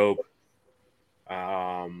bat is dope.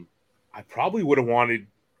 I probably would have wanted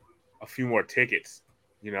a few more tickets,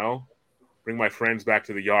 bring my friends back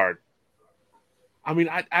to the yard. I mean,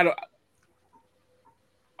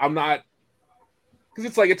 I'm not, because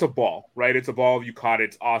it's like, it's a ball, right? It's a ball. You caught it.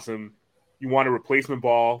 It's awesome. You want a replacement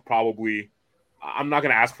ball, probably. I'm not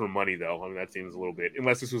going to ask for money, though. I mean, that seems a little bit,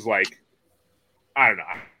 unless this was like, I don't know.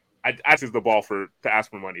 I ask the ball to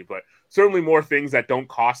ask for money, but certainly more things that don't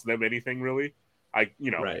cost them anything, really.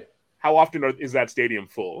 Right. How often is that stadium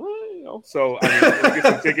full? So I mean, let me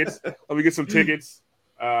get some tickets. Let me get some tickets,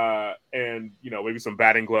 and maybe some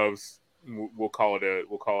batting gloves. We'll call it a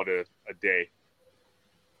day.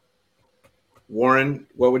 Warren,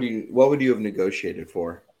 what would you have negotiated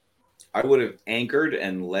for? I would have anchored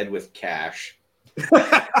and led with cash.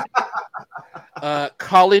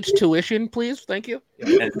 College tuition, please. Thank you.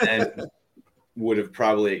 And then would have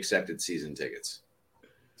probably accepted season tickets.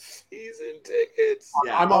 Season tickets.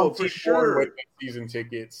 Yeah, I'm on for sure with sure. the season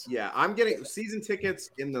tickets. Yeah, I'm getting season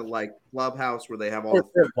tickets in the like clubhouse where they have all What's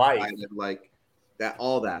their the life? like that,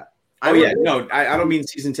 all that. Oh yeah, no, I don't mean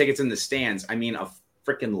season tickets in the stands. I mean a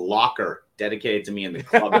freaking locker dedicated to me in the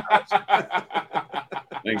clubhouse. I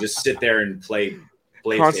can just sit there and play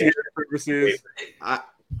Concierge services.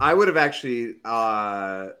 I would have actually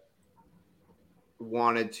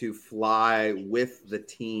wanted to fly with the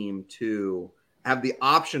team to have the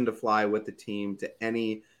option to fly with the team to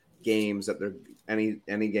any games that they're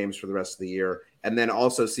any games for the rest of the year, and then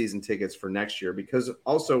also season tickets for next year, because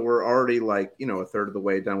also we're already like a third of the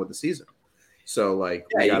way done with the season. So like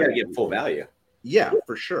you gotta get full value. Yeah,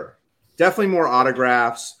 for sure. Definitely more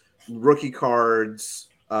autographs, rookie cards.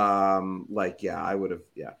 I would have.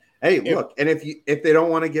 Yeah. Hey, look, and if they don't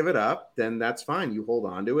want to give it up, then that's fine. You hold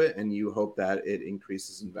on to it and you hope that it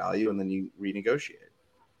increases in value, and then you renegotiate.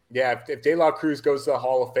 Yeah, if De La Cruz goes to the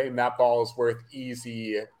Hall of Fame, that ball is worth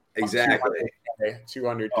easy. Exactly.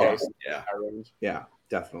 200K. Oh, yeah. Yeah,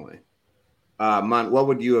 definitely. Mont, what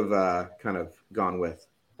would you have kind of gone with?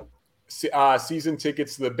 Season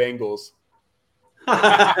tickets to the Bengals.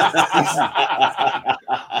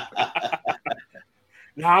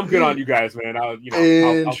 No, I'm good on you guys, man. I'll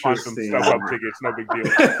find some step up tickets. No big deal.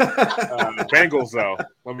 Bengals, though.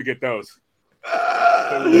 Let me get those.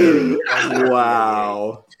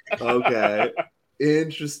 Wow. Okay.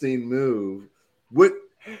 Interesting move. But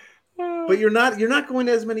you're not going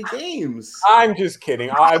to as many games. I'm just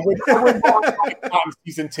kidding. I would want lifetime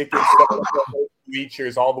season tickets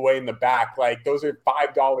bleachers all the way in the back. Like those are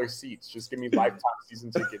 $5 seats. Just give me lifetime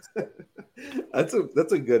season tickets. That's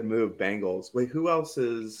a good move, Bengals. Wait, who else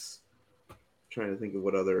is I'm trying to think of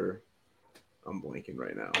what other I'm blanking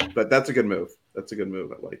right now. But that's a good move. That's a good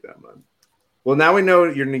move. I like that, man. Well, now we know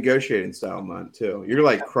your negotiating style, man, too. You're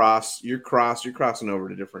like you're crossing over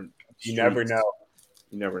to different streets. You never know.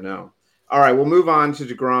 You never know. All right, we'll move on to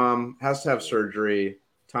DeGrom. Has to have surgery.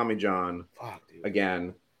 Tommy John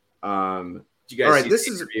again. Did you guys see this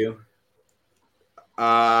interview?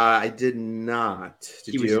 I did not.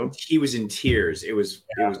 Did you? He was in tears. It was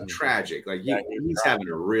tragic. Like he's having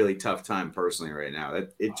a really tough time personally right now.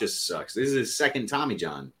 It just sucks. This is his second Tommy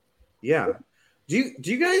John. Yeah. Do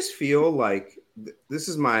you guys feel like this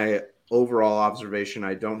is my overall observation?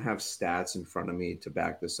 I don't have stats in front of me to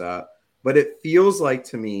back this up, but it feels like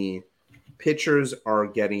to me pitchers are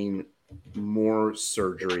getting more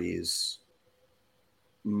surgeries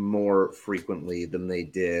more frequently than they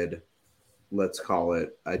did, let's call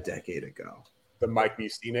it, a decade ago. The Mike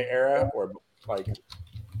Mussina era, or like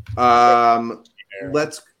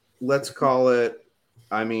let's call it,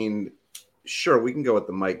 I mean, sure, we can go with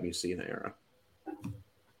the Mike Mussina era.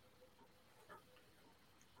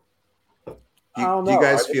 Do you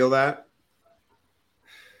guys feel that?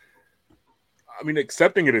 I mean,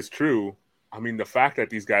 accepting it is true. I mean, the fact that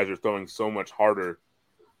these guys are throwing so much harder,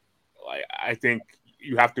 I think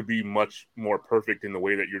you have to be much more perfect in the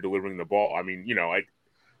way that you're delivering the ball. I mean,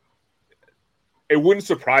 it wouldn't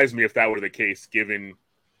surprise me if that were the case, given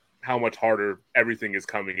how much harder everything is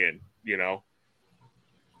coming in,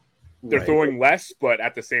 They're throwing less, but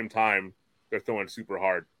at the same time, they're throwing super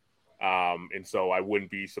hard. And so I wouldn't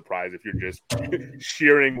be surprised if you're just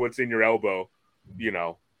shearing what's in your elbow, you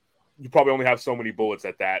probably only have so many bullets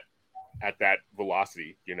at that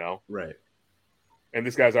velocity, Right. And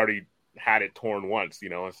this guy's already had it torn once,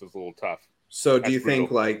 it's just a little tough. So do you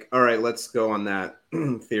think all right, let's go on that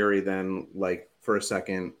theory then, for a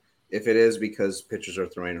second. If it is because pitchers are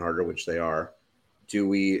throwing harder, which they are,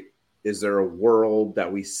 is there a world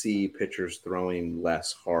that we see pitchers throwing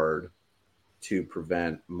less hard to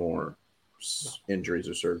prevent more injuries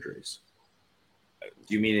or surgeries?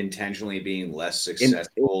 Do you mean intentionally being less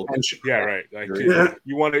successful? Yeah, right.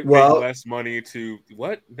 You want to make less money to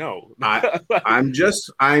what? No.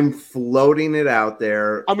 I'm floating it out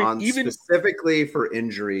there. I mean, even specifically for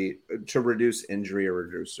injury, to reduce injury or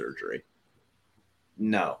reduce surgery.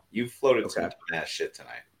 No, you floated some ass shit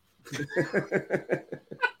tonight.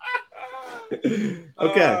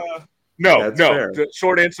 Okay. No. Fair. The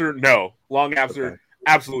short answer, no. Long answer,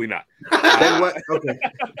 absolutely not. Then what? Okay.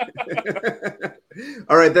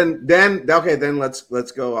 All right. Then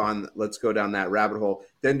let's go on. Let's go down that rabbit hole.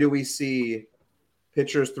 Then do we see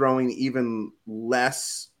pitchers throwing even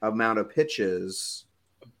less amount of pitches?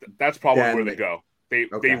 That's probably where they go. They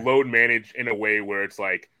load manage in a way where it's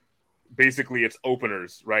like basically it's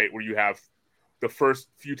openers, right? Where you have the first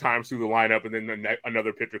few times through the lineup, and then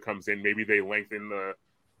another pitcher comes in. Maybe they lengthen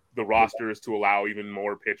the rosters to allow even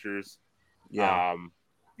more pitchers. Yeah.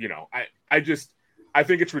 I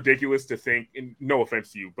think it's ridiculous to think, and no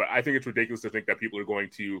offense to you, but I think it's ridiculous to think that people are going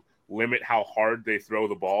to limit how hard they throw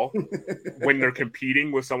the ball when they're competing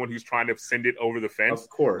with someone who's trying to send it over the fence. Of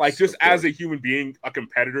course. Like, just as a human being, a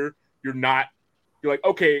competitor, you're like,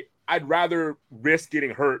 okay, I'd rather risk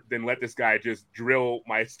getting hurt than let this guy just drill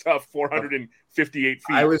my stuff 458 feet.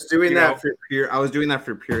 I was doing that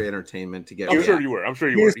for pure entertainment to get. I'm sure you were.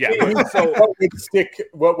 Yeah. So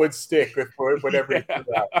what would stick with whatever.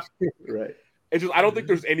 Right. It's just, I don't think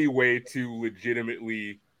there's any way to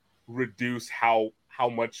legitimately reduce how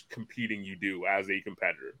much competing you do as a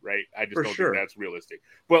competitor, right? I just don't think that's realistic.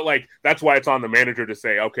 But like, that's why it's on the manager to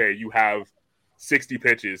say, okay, you have 60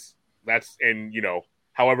 pitches.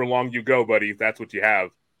 However long you go, buddy, that's what you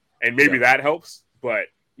have. And maybe that helps. But,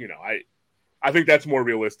 I think that's more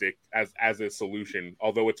realistic as a solution,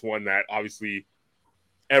 although it's one that obviously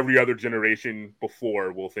every other generation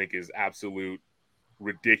before will think is absolute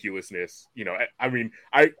ridiculousness. Krug and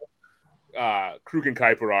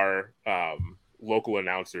Kuiper are local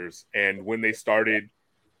announcers, and when they started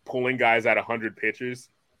pulling guys at 100 pitches,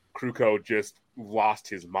 Kruko just lost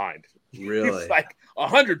his mind. Really? It's like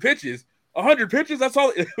 100 pitches, that's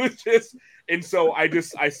all. It was just, and so I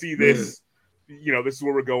see this, this is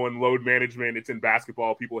where we're going, load management. It's in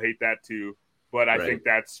basketball. People hate that too, but I think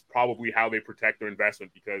that's probably how they protect their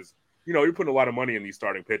investment, because, you're putting a lot of money in these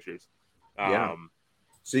starting pitchers.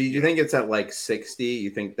 So you think it's at like 60?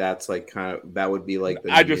 You think that's like that would be like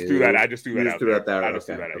I just threw that out there.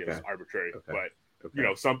 It's arbitrary. Okay. But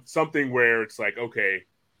something where it's like, okay,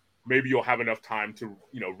 maybe you'll have enough time to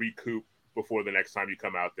recoup before the next time you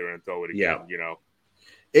come out there and throw it again.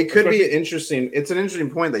 It could be interesting. It's an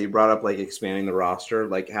interesting point that you brought up, like expanding the roster,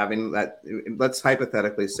 like having that. Let's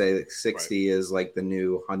hypothetically say that 60 is like the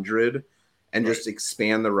new 100, and just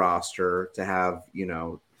expand the roster to have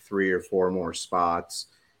 3 or 4 more spots,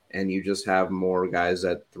 and you just have more guys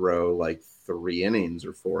that throw like 3 innings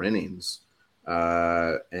or 4 innings,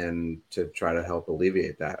 and to try to help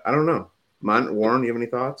alleviate that. I don't know. Warren, you have any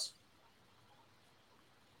thoughts?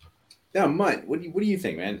 Yeah, Mutt, what do you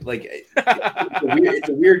think, man? Like, it's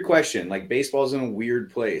a weird question. Like, baseball's in a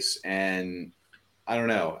weird place, and I don't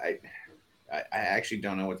know. I actually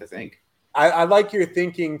don't know what to think. I like your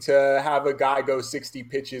thinking to have a guy go 60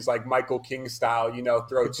 pitches like Michael King style,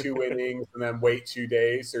 throw 2 innings and then wait 2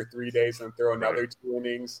 days or 3 days and throw another 2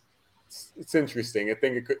 innings. It's interesting. I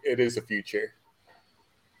think it is a future.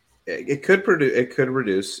 It could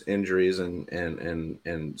reduce injuries and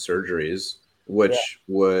surgeries, which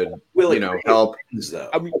would help. Though.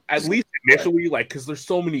 I mean, at least initially, like, because there's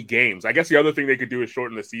so many games. I guess the other thing they could do is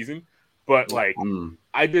shorten the season, but like,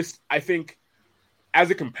 I think. As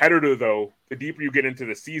a competitor, though, the deeper you get into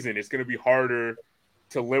the season, it's going to be harder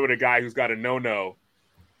to limit a guy who's got a no-no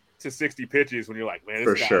to 60 pitches when you're like, man,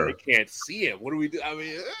 this guy, they can't see him. What do we do? I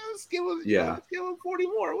mean, let's give him 40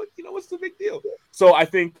 more. What's the big deal? So I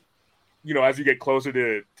think, as you get closer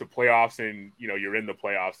to playoffs and, you're in the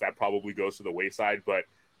playoffs, that probably goes to the wayside. But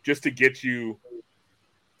just to get you,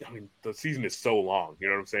 I mean, the season is so long. You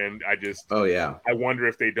know what I'm saying? I wonder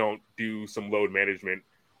if they don't do some load management,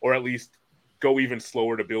 or at least go even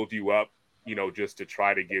slower to build you up, just to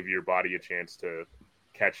try to give your body a chance to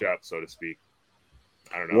catch up, so to speak.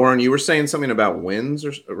 I don't know. Warren, you were saying something about wins,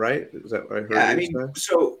 right? Is that what I heard you say?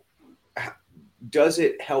 So does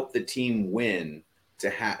it help the team win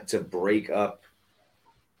to break up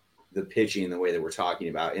the pitching in the way that we're talking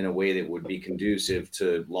about, in a way that would be conducive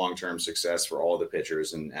to long-term success for all the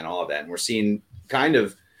pitchers and all of that? And we're seeing kind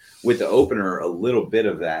of with the opener a little bit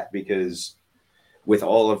of that, because with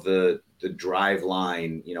all of the drive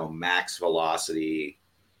line, max velocity,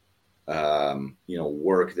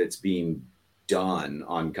 work that's being done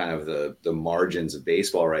on kind of the margins of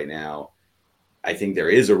baseball right now, I think there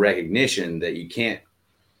is a recognition that you can't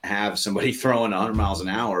have somebody throwing 100 miles an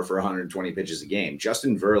hour for 120 pitches a game.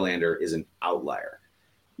 Justin Verlander is an outlier.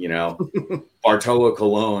 Bartolo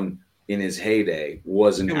Colon in his heyday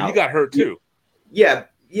was an outlier. He got hurt too. Yeah.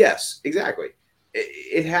 Yes, exactly.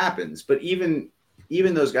 It happens. But even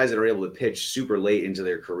those guys that are able to pitch super late into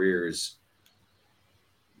their careers,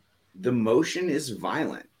 the motion is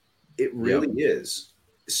violent. It really is.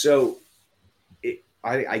 So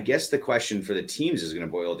I guess the question for the teams is going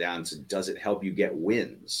to boil down to, does it help you get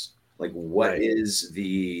wins? Like, what is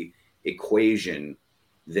the equation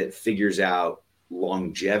that figures out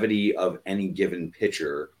longevity of any given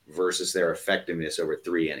pitcher versus their effectiveness over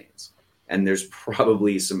 3 innings? And there's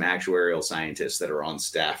probably some actuarial scientists that are on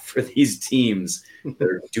staff for these teams that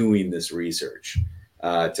are doing this research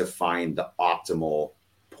to find the optimal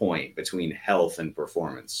point between health and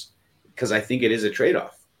performance. Because I think it is a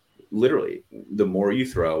trade-off. Literally, the more you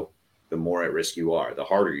throw, the more at risk you are. The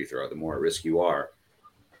harder you throw, the more at risk you are.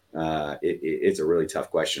 It's a really tough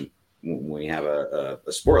question when we have a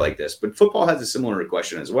sport like this. But football has a similar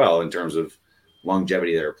question as well in terms of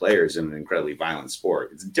longevity of their players in an incredibly violent sport.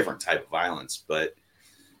 It's a different type of violence, but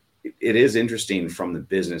it is interesting from the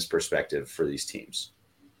business perspective for these teams.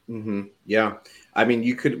 Mm-hmm. Yeah. I mean,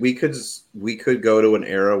 we could go to an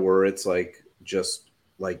era where it's like just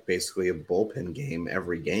like basically a bullpen game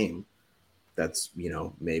every game. That's,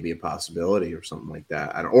 maybe a possibility or something like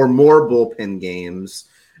that. Or more bullpen games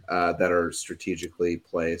that are strategically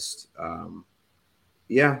placed.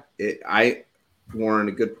 Warren,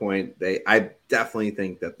 a good point. I definitely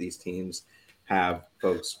think that these teams have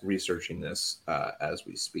folks researching this as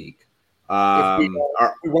we speak. If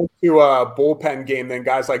we went to a bullpen game, then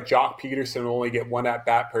guys like Jock Peterson will only get one at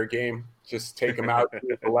bat per game. Just take him out.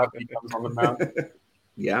 The lefty comes on the mound.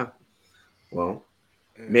 Yeah. Well,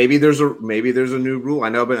 maybe there's a new rule. I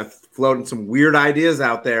know I've been floating some weird ideas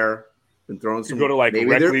out there. Been throwing some. You go to like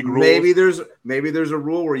rec league rules. Maybe there's a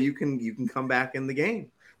rule where you can come back in the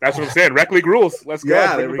game. That's what I'm saying. Rec league rules. Let's go.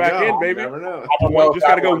 Yeah, bring it back in, baby. Never know. Just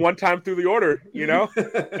got to go one time through the order,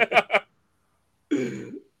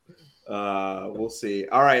 We'll see.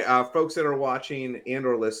 All right, folks that are watching and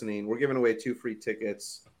or listening, we're giving away 2 free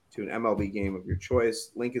tickets to an MLB game of your choice.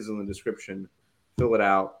 Link is in the description. Fill it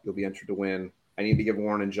out. You'll be entered to win. I need to give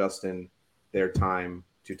Warren and Justin their time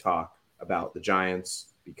to talk about the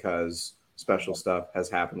Giants because special stuff has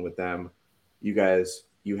happened with them. You guys,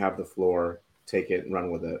 you have the floor. Take it and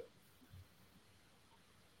run with it.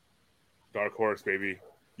 Dark horse, baby.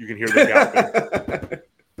 You can hear the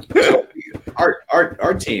So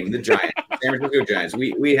our team, the Giants, San Francisco Giants,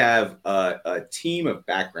 we have a team of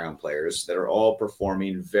background players that are all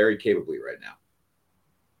performing very capably right now.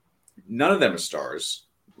 None of them are stars.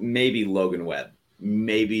 Maybe Logan Webb,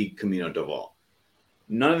 maybe Camino Doval.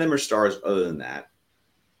 None of them are stars other than that.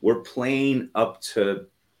 We're playing up to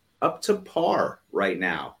par right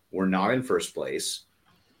now. We're not in first place.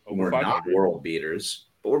 We're not world beaters,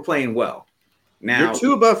 but we're playing well. Now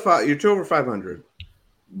you're 2 over 500.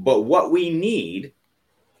 But what we need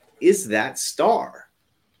is that star.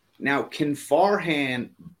 Now, can Farhan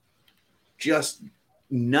just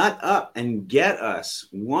nut up and get us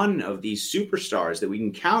one of these superstars that we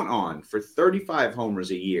can count on for 35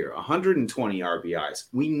 homers a year, 120 RBIs?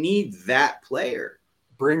 We need that player.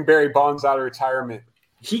 Bring Barry Bonds out of retirement.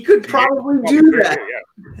 He could probably do that.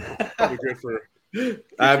 Yeah. Probably good for.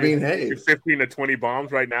 I mean, hey, 15 to 20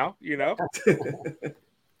 bombs right now.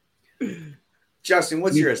 Justin,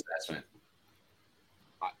 what's your assessment?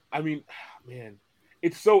 I mean, man,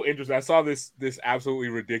 it's so interesting. I saw this absolutely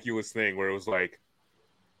ridiculous thing where it was like,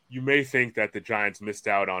 you may think that the Giants missed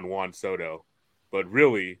out on Juan Soto, but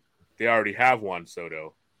really, they already have Juan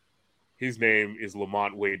Soto. His name is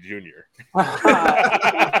Lamont Wade Jr.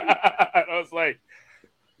 I was like,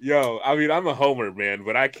 yo, I mean, I'm a homer, man,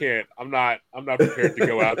 but I'm not prepared to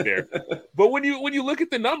go out there. But when you look at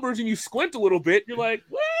the numbers and you squint a little bit, you're like,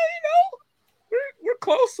 well, we're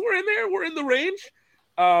close. We're in there. We're in the range.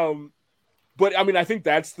 But I mean, I think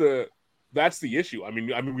that's the issue. I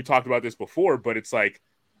mean, we talked about this before, but it's like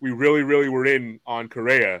we really, really were in on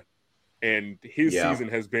Correa, and his season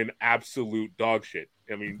has been absolute dog shit.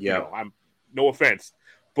 I mean, I'm no offense,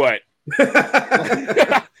 but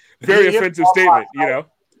very offensive statement,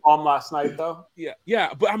 On last night, though.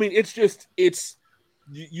 Yeah, but I mean, it's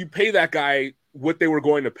you pay that guy what they were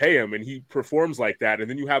going to pay him, and he performs like that, and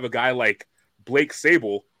then you have a guy like Blake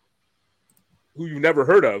Sable, who you've never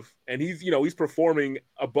heard of, and he's performing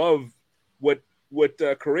above what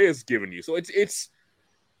Correa's given you. So it's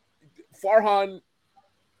Farhan,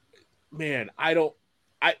 man.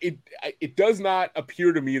 It does not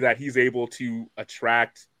appear to me that he's able to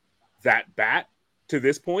attract that bat to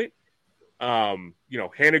this point.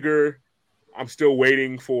 Haniger, I'm still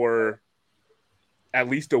waiting for at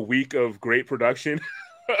least a week of great production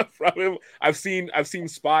from him. I've seen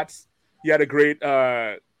spots. He had a great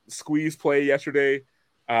squeeze play yesterday.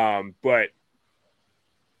 But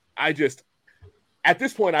I just, at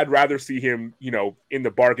this point, I'd rather see him, in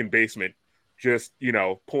the bargain basement, just,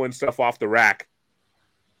 pulling stuff off the rack.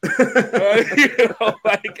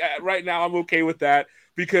 Right now I'm okay with that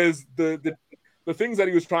because the things that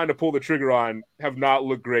he was trying to pull the trigger on have not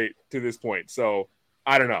looked great to this point. So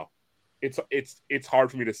I don't know. It's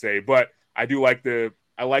hard for me to say, but I do like the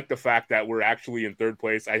fact that we're actually in third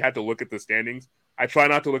place. I had to look at the standings. I try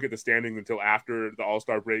not to look at the standings until after the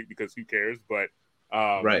All-Star break because who cares? But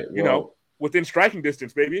right, you know, within striking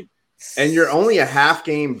distance, baby. And you're only a half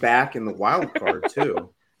game back in the wild card too.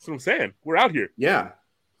 That's what I'm saying. We're out here. Yeah,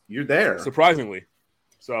 you're there. Surprisingly.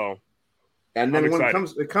 So. And then when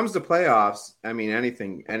it comes to playoffs, I mean,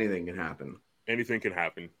 anything can happen. Anything can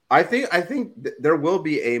happen. I think there will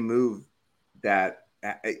be a move that,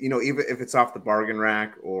 you know, even if it's off the bargain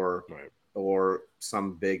rack or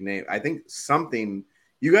some big name, I think something.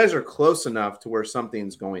 You guys are close enough to where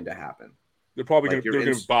something's going to happen. They're probably going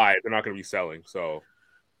to buy it. They're not going to be selling. So,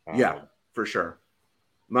 yeah, for sure.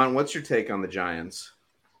 Mon, what's your take on the Giants?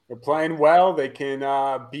 They're playing well. They can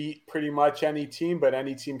beat pretty much any team, but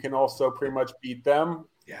any team can also pretty much beat them.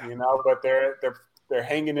 Yeah. You know, but they're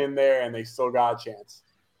hanging in there and they still got a chance.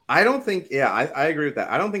 I don't think. Yeah, I agree with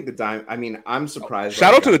that. I don't think I mean, I'm surprised.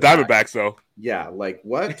 Shout out to the Diamondbacks, though. Yeah, like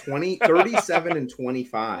what 37 and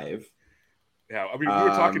 25. Yeah, I mean, we were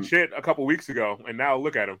talking shit a couple weeks ago, and now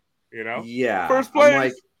look at them. You know. Yeah. First place. I'm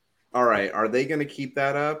like, all right, are they going to keep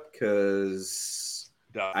that up? Because.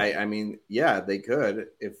 I mean, yeah, they could.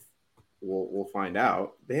 If we'll find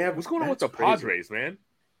out. They have what's going on with the Padres, man?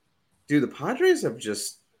 Dude, the Padres have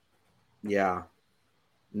just, not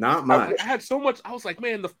much. I had so much. I was like,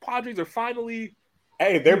 man, the Padres are finally.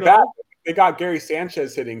 Hey, they're back. They got Gary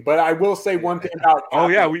Sanchez hitting, but I will say one thing about. Oh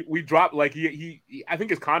yeah, we dropped like he. I think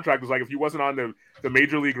his contract was like if he wasn't on the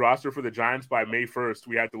major league roster for the Giants by May 1st,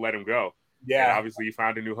 we had to let him go. Yeah, and obviously he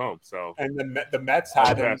found a new home. So and the Mets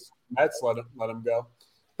had him. Mets let him go.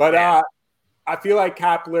 But I feel like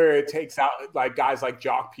Kepler takes out like guys like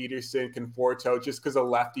Jock Peterson, Conforto, just because of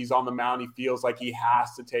lefties on the mound. He feels like he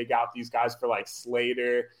has to take out these guys for like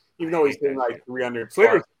Slater, even though he's hitting like 300.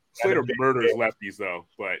 Slater murders lefties though,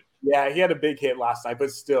 but yeah, he had a big hit last night.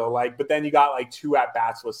 But still, but then you got like 2 at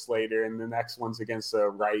bats with Slater, and the next one's against a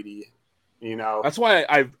righty. You know, that's why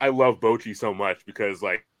I love Bochy so much because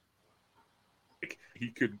like he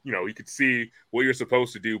could see what you're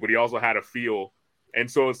supposed to do, but he also had a feel. And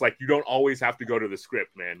so it's like you don't always have to go to the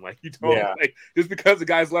script, man. Like you don't like just because the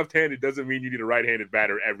guy's left-handed doesn't mean you need a right-handed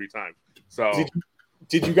batter every time. So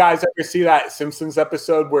did you guys ever see that Simpsons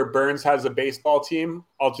episode where Burns has a baseball team?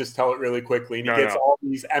 I'll just tell it really quickly. And he gets all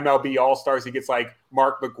these MLB All-Stars. He gets like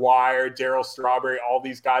Mark McGwire, Darryl Strawberry, all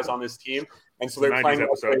these guys on his team. And so they're playing a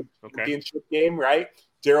championship game, right?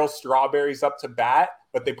 Darryl Strawberry's up to bat,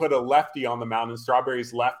 but they put a lefty on the mound and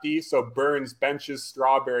Strawberry's lefty. So Burns benches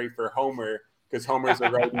Strawberry for Homer because Homer's a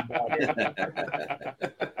righty batter.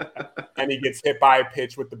 And he gets hit by a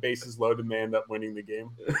pitch with the bases loaded and they end up winning the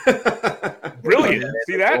game. Brilliant.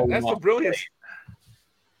 See that? That's the brilliance.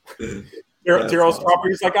 Darryl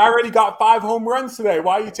Strawberry's like, I already got 5 home runs today.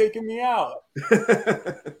 Why are you taking me out?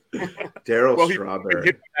 Darryl Strawberry. He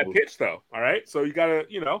hit that pitch, though. All right? So you got to,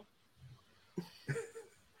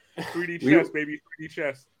 3D chess, baby. 3D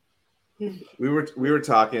chess. We were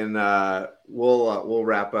talking. We'll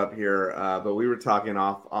wrap up here, but we were talking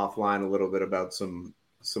offline a little bit about some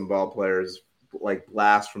ball players like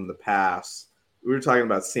blast from the past. We were talking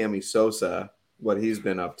about Sammy Sosa, what he's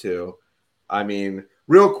been up to. I mean,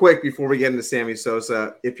 real quick before we get into Sammy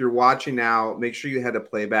Sosa, if you're watching now, make sure you head to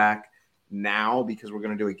Playback now because we're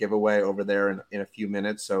going to do a giveaway over there in a few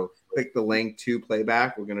minutes. So click the link to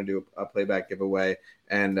Playback. We're going to do a Playback giveaway.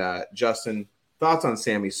 And Justin, thoughts on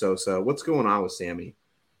Sammy Sosa? What's going on with Sammy?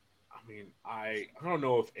 I mean, I don't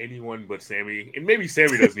know if anyone but Sammy, and maybe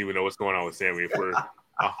Sammy doesn't even know what's going on with Sammy if we're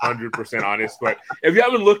 100% honest. But if you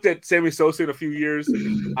haven't looked at Sammy Sosa in a few years,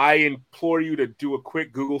 I implore you to do a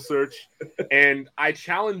quick Google search, and I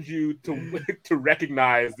challenge you to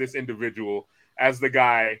recognize this individual as the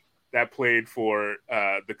guy that played for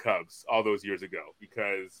the Cubs all those years ago,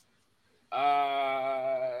 because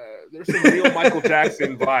there's some real Michael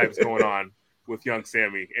Jackson vibes going on with young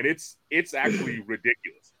Sammy, and it's actually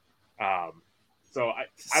ridiculous. So I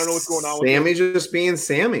don't know what's going on with Sammy just being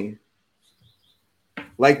Sammy.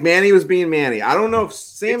 Like Manny was being Manny. I don't know if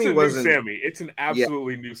Sammy wasn't Sammy. It's an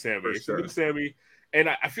absolutely new Sammy. It's sure. a new Sammy. And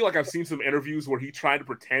I feel like I've seen some interviews where he tried to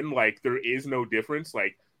pretend like there is no difference,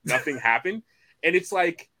 like nothing happened. And it's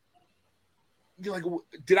like, you're like,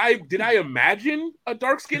 did I imagine a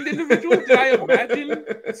dark-skinned individual? Did I imagine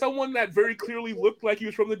someone that very clearly looked like he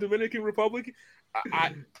was from the Dominican Republic?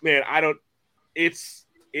 It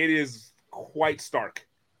is quite stark.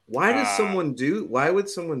 Why would someone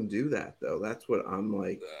do that though? That's what I'm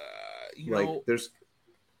like. There's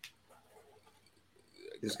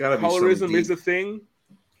got to be colorism is a thing.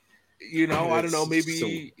 I don't know.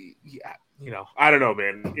 Maybe, I don't know,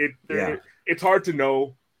 man. It's hard to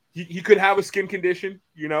know. He could have a skin condition.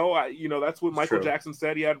 That's what Michael Jackson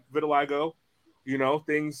said. He had vitiligo.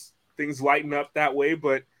 Things things lighten up that way,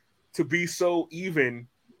 but to be so even,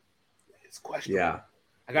 it's questionable. Yeah.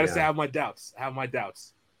 I gotta say, I have my doubts.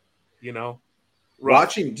 You know,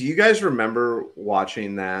 watching. Do you guys remember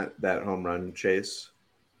watching that home run chase?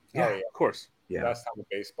 Yeah, of course. Yeah, best time of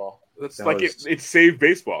baseball. It's like it saved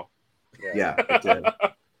baseball. Yeah, it did.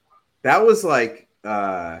 That was like,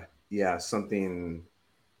 something.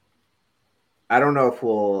 I don't know if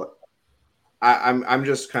we'll. I'm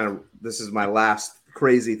just kind of. This is my last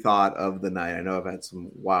crazy thought of the night. I know I've had some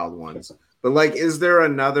wild ones, but like, is there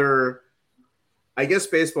another? I guess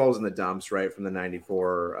baseball was in the dumps, right, from the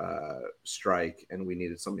 '94 strike, and we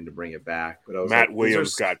needed something to bring it back. But Matt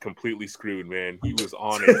Williams got completely screwed, man. He was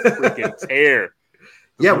on a freaking tear.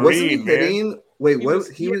 Wasn't he hitting? Man. Wait,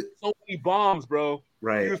 he was so many bombs, bro.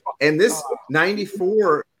 Right, and this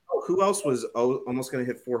 '94. Who else was almost going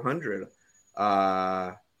to hit 400? It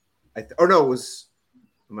was.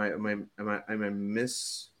 Am I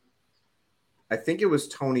miss? I think it was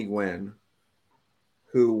Tony Gwynn,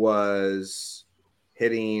 who was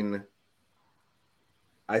hitting.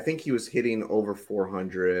 I think he was hitting over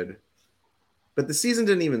 400, but the season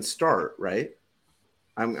didn't even start. Right,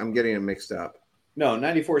 I'm getting it mixed up. No,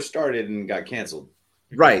 94 started and got canceled.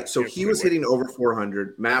 Right, so he was hitting over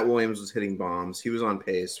 400. Matt Williams was hitting bombs. He was on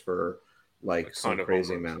pace for like some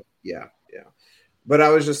crazy amount. Yeah. But I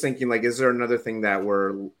was just thinking, like, is there another thing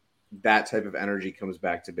where that type of energy comes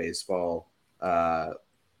back to baseball?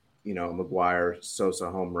 McGuire,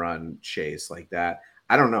 Sosa home run chase like that.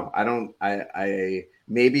 I don't know. I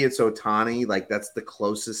maybe it's Ohtani. Like that's the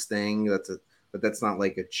closest thing. But that's not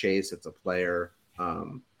like a chase. It's a player. I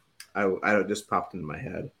just popped into my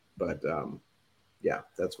head. But yeah,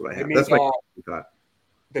 that's what I have. That's my thought.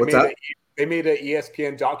 What's up? They made an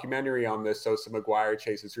ESPN documentary on this Sosa McGuire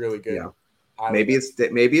chase. It's really good. Yeah. Maybe it's De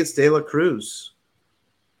La Cruz.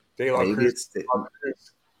 De La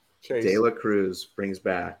Cruz brings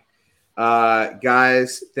back.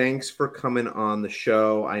 Guys, thanks for coming on the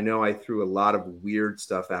show. I know I threw a lot of weird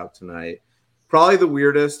stuff out tonight. Probably the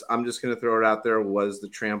weirdest, I'm just going to throw it out there, was the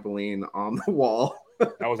trampoline on the wall.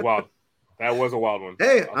 That was wild. That was a wild one.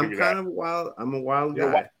 Hey, I'm kind of wild. I'm a wild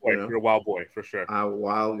guy. You're a wild boy, for sure. I'm a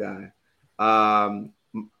wild guy.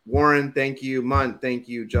 Warren, thank you. Munt, thank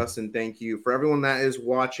you. Justin, thank you. For everyone that is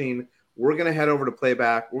watching, we're going to head over to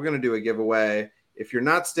Playback. We're going to do a giveaway. If you're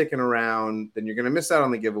not sticking around, then you're going to miss out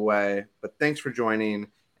on the giveaway. But thanks for joining,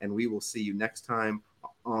 and we will see you next time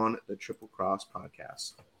on the Triple Cross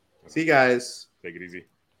Podcast. See you guys. Take it easy.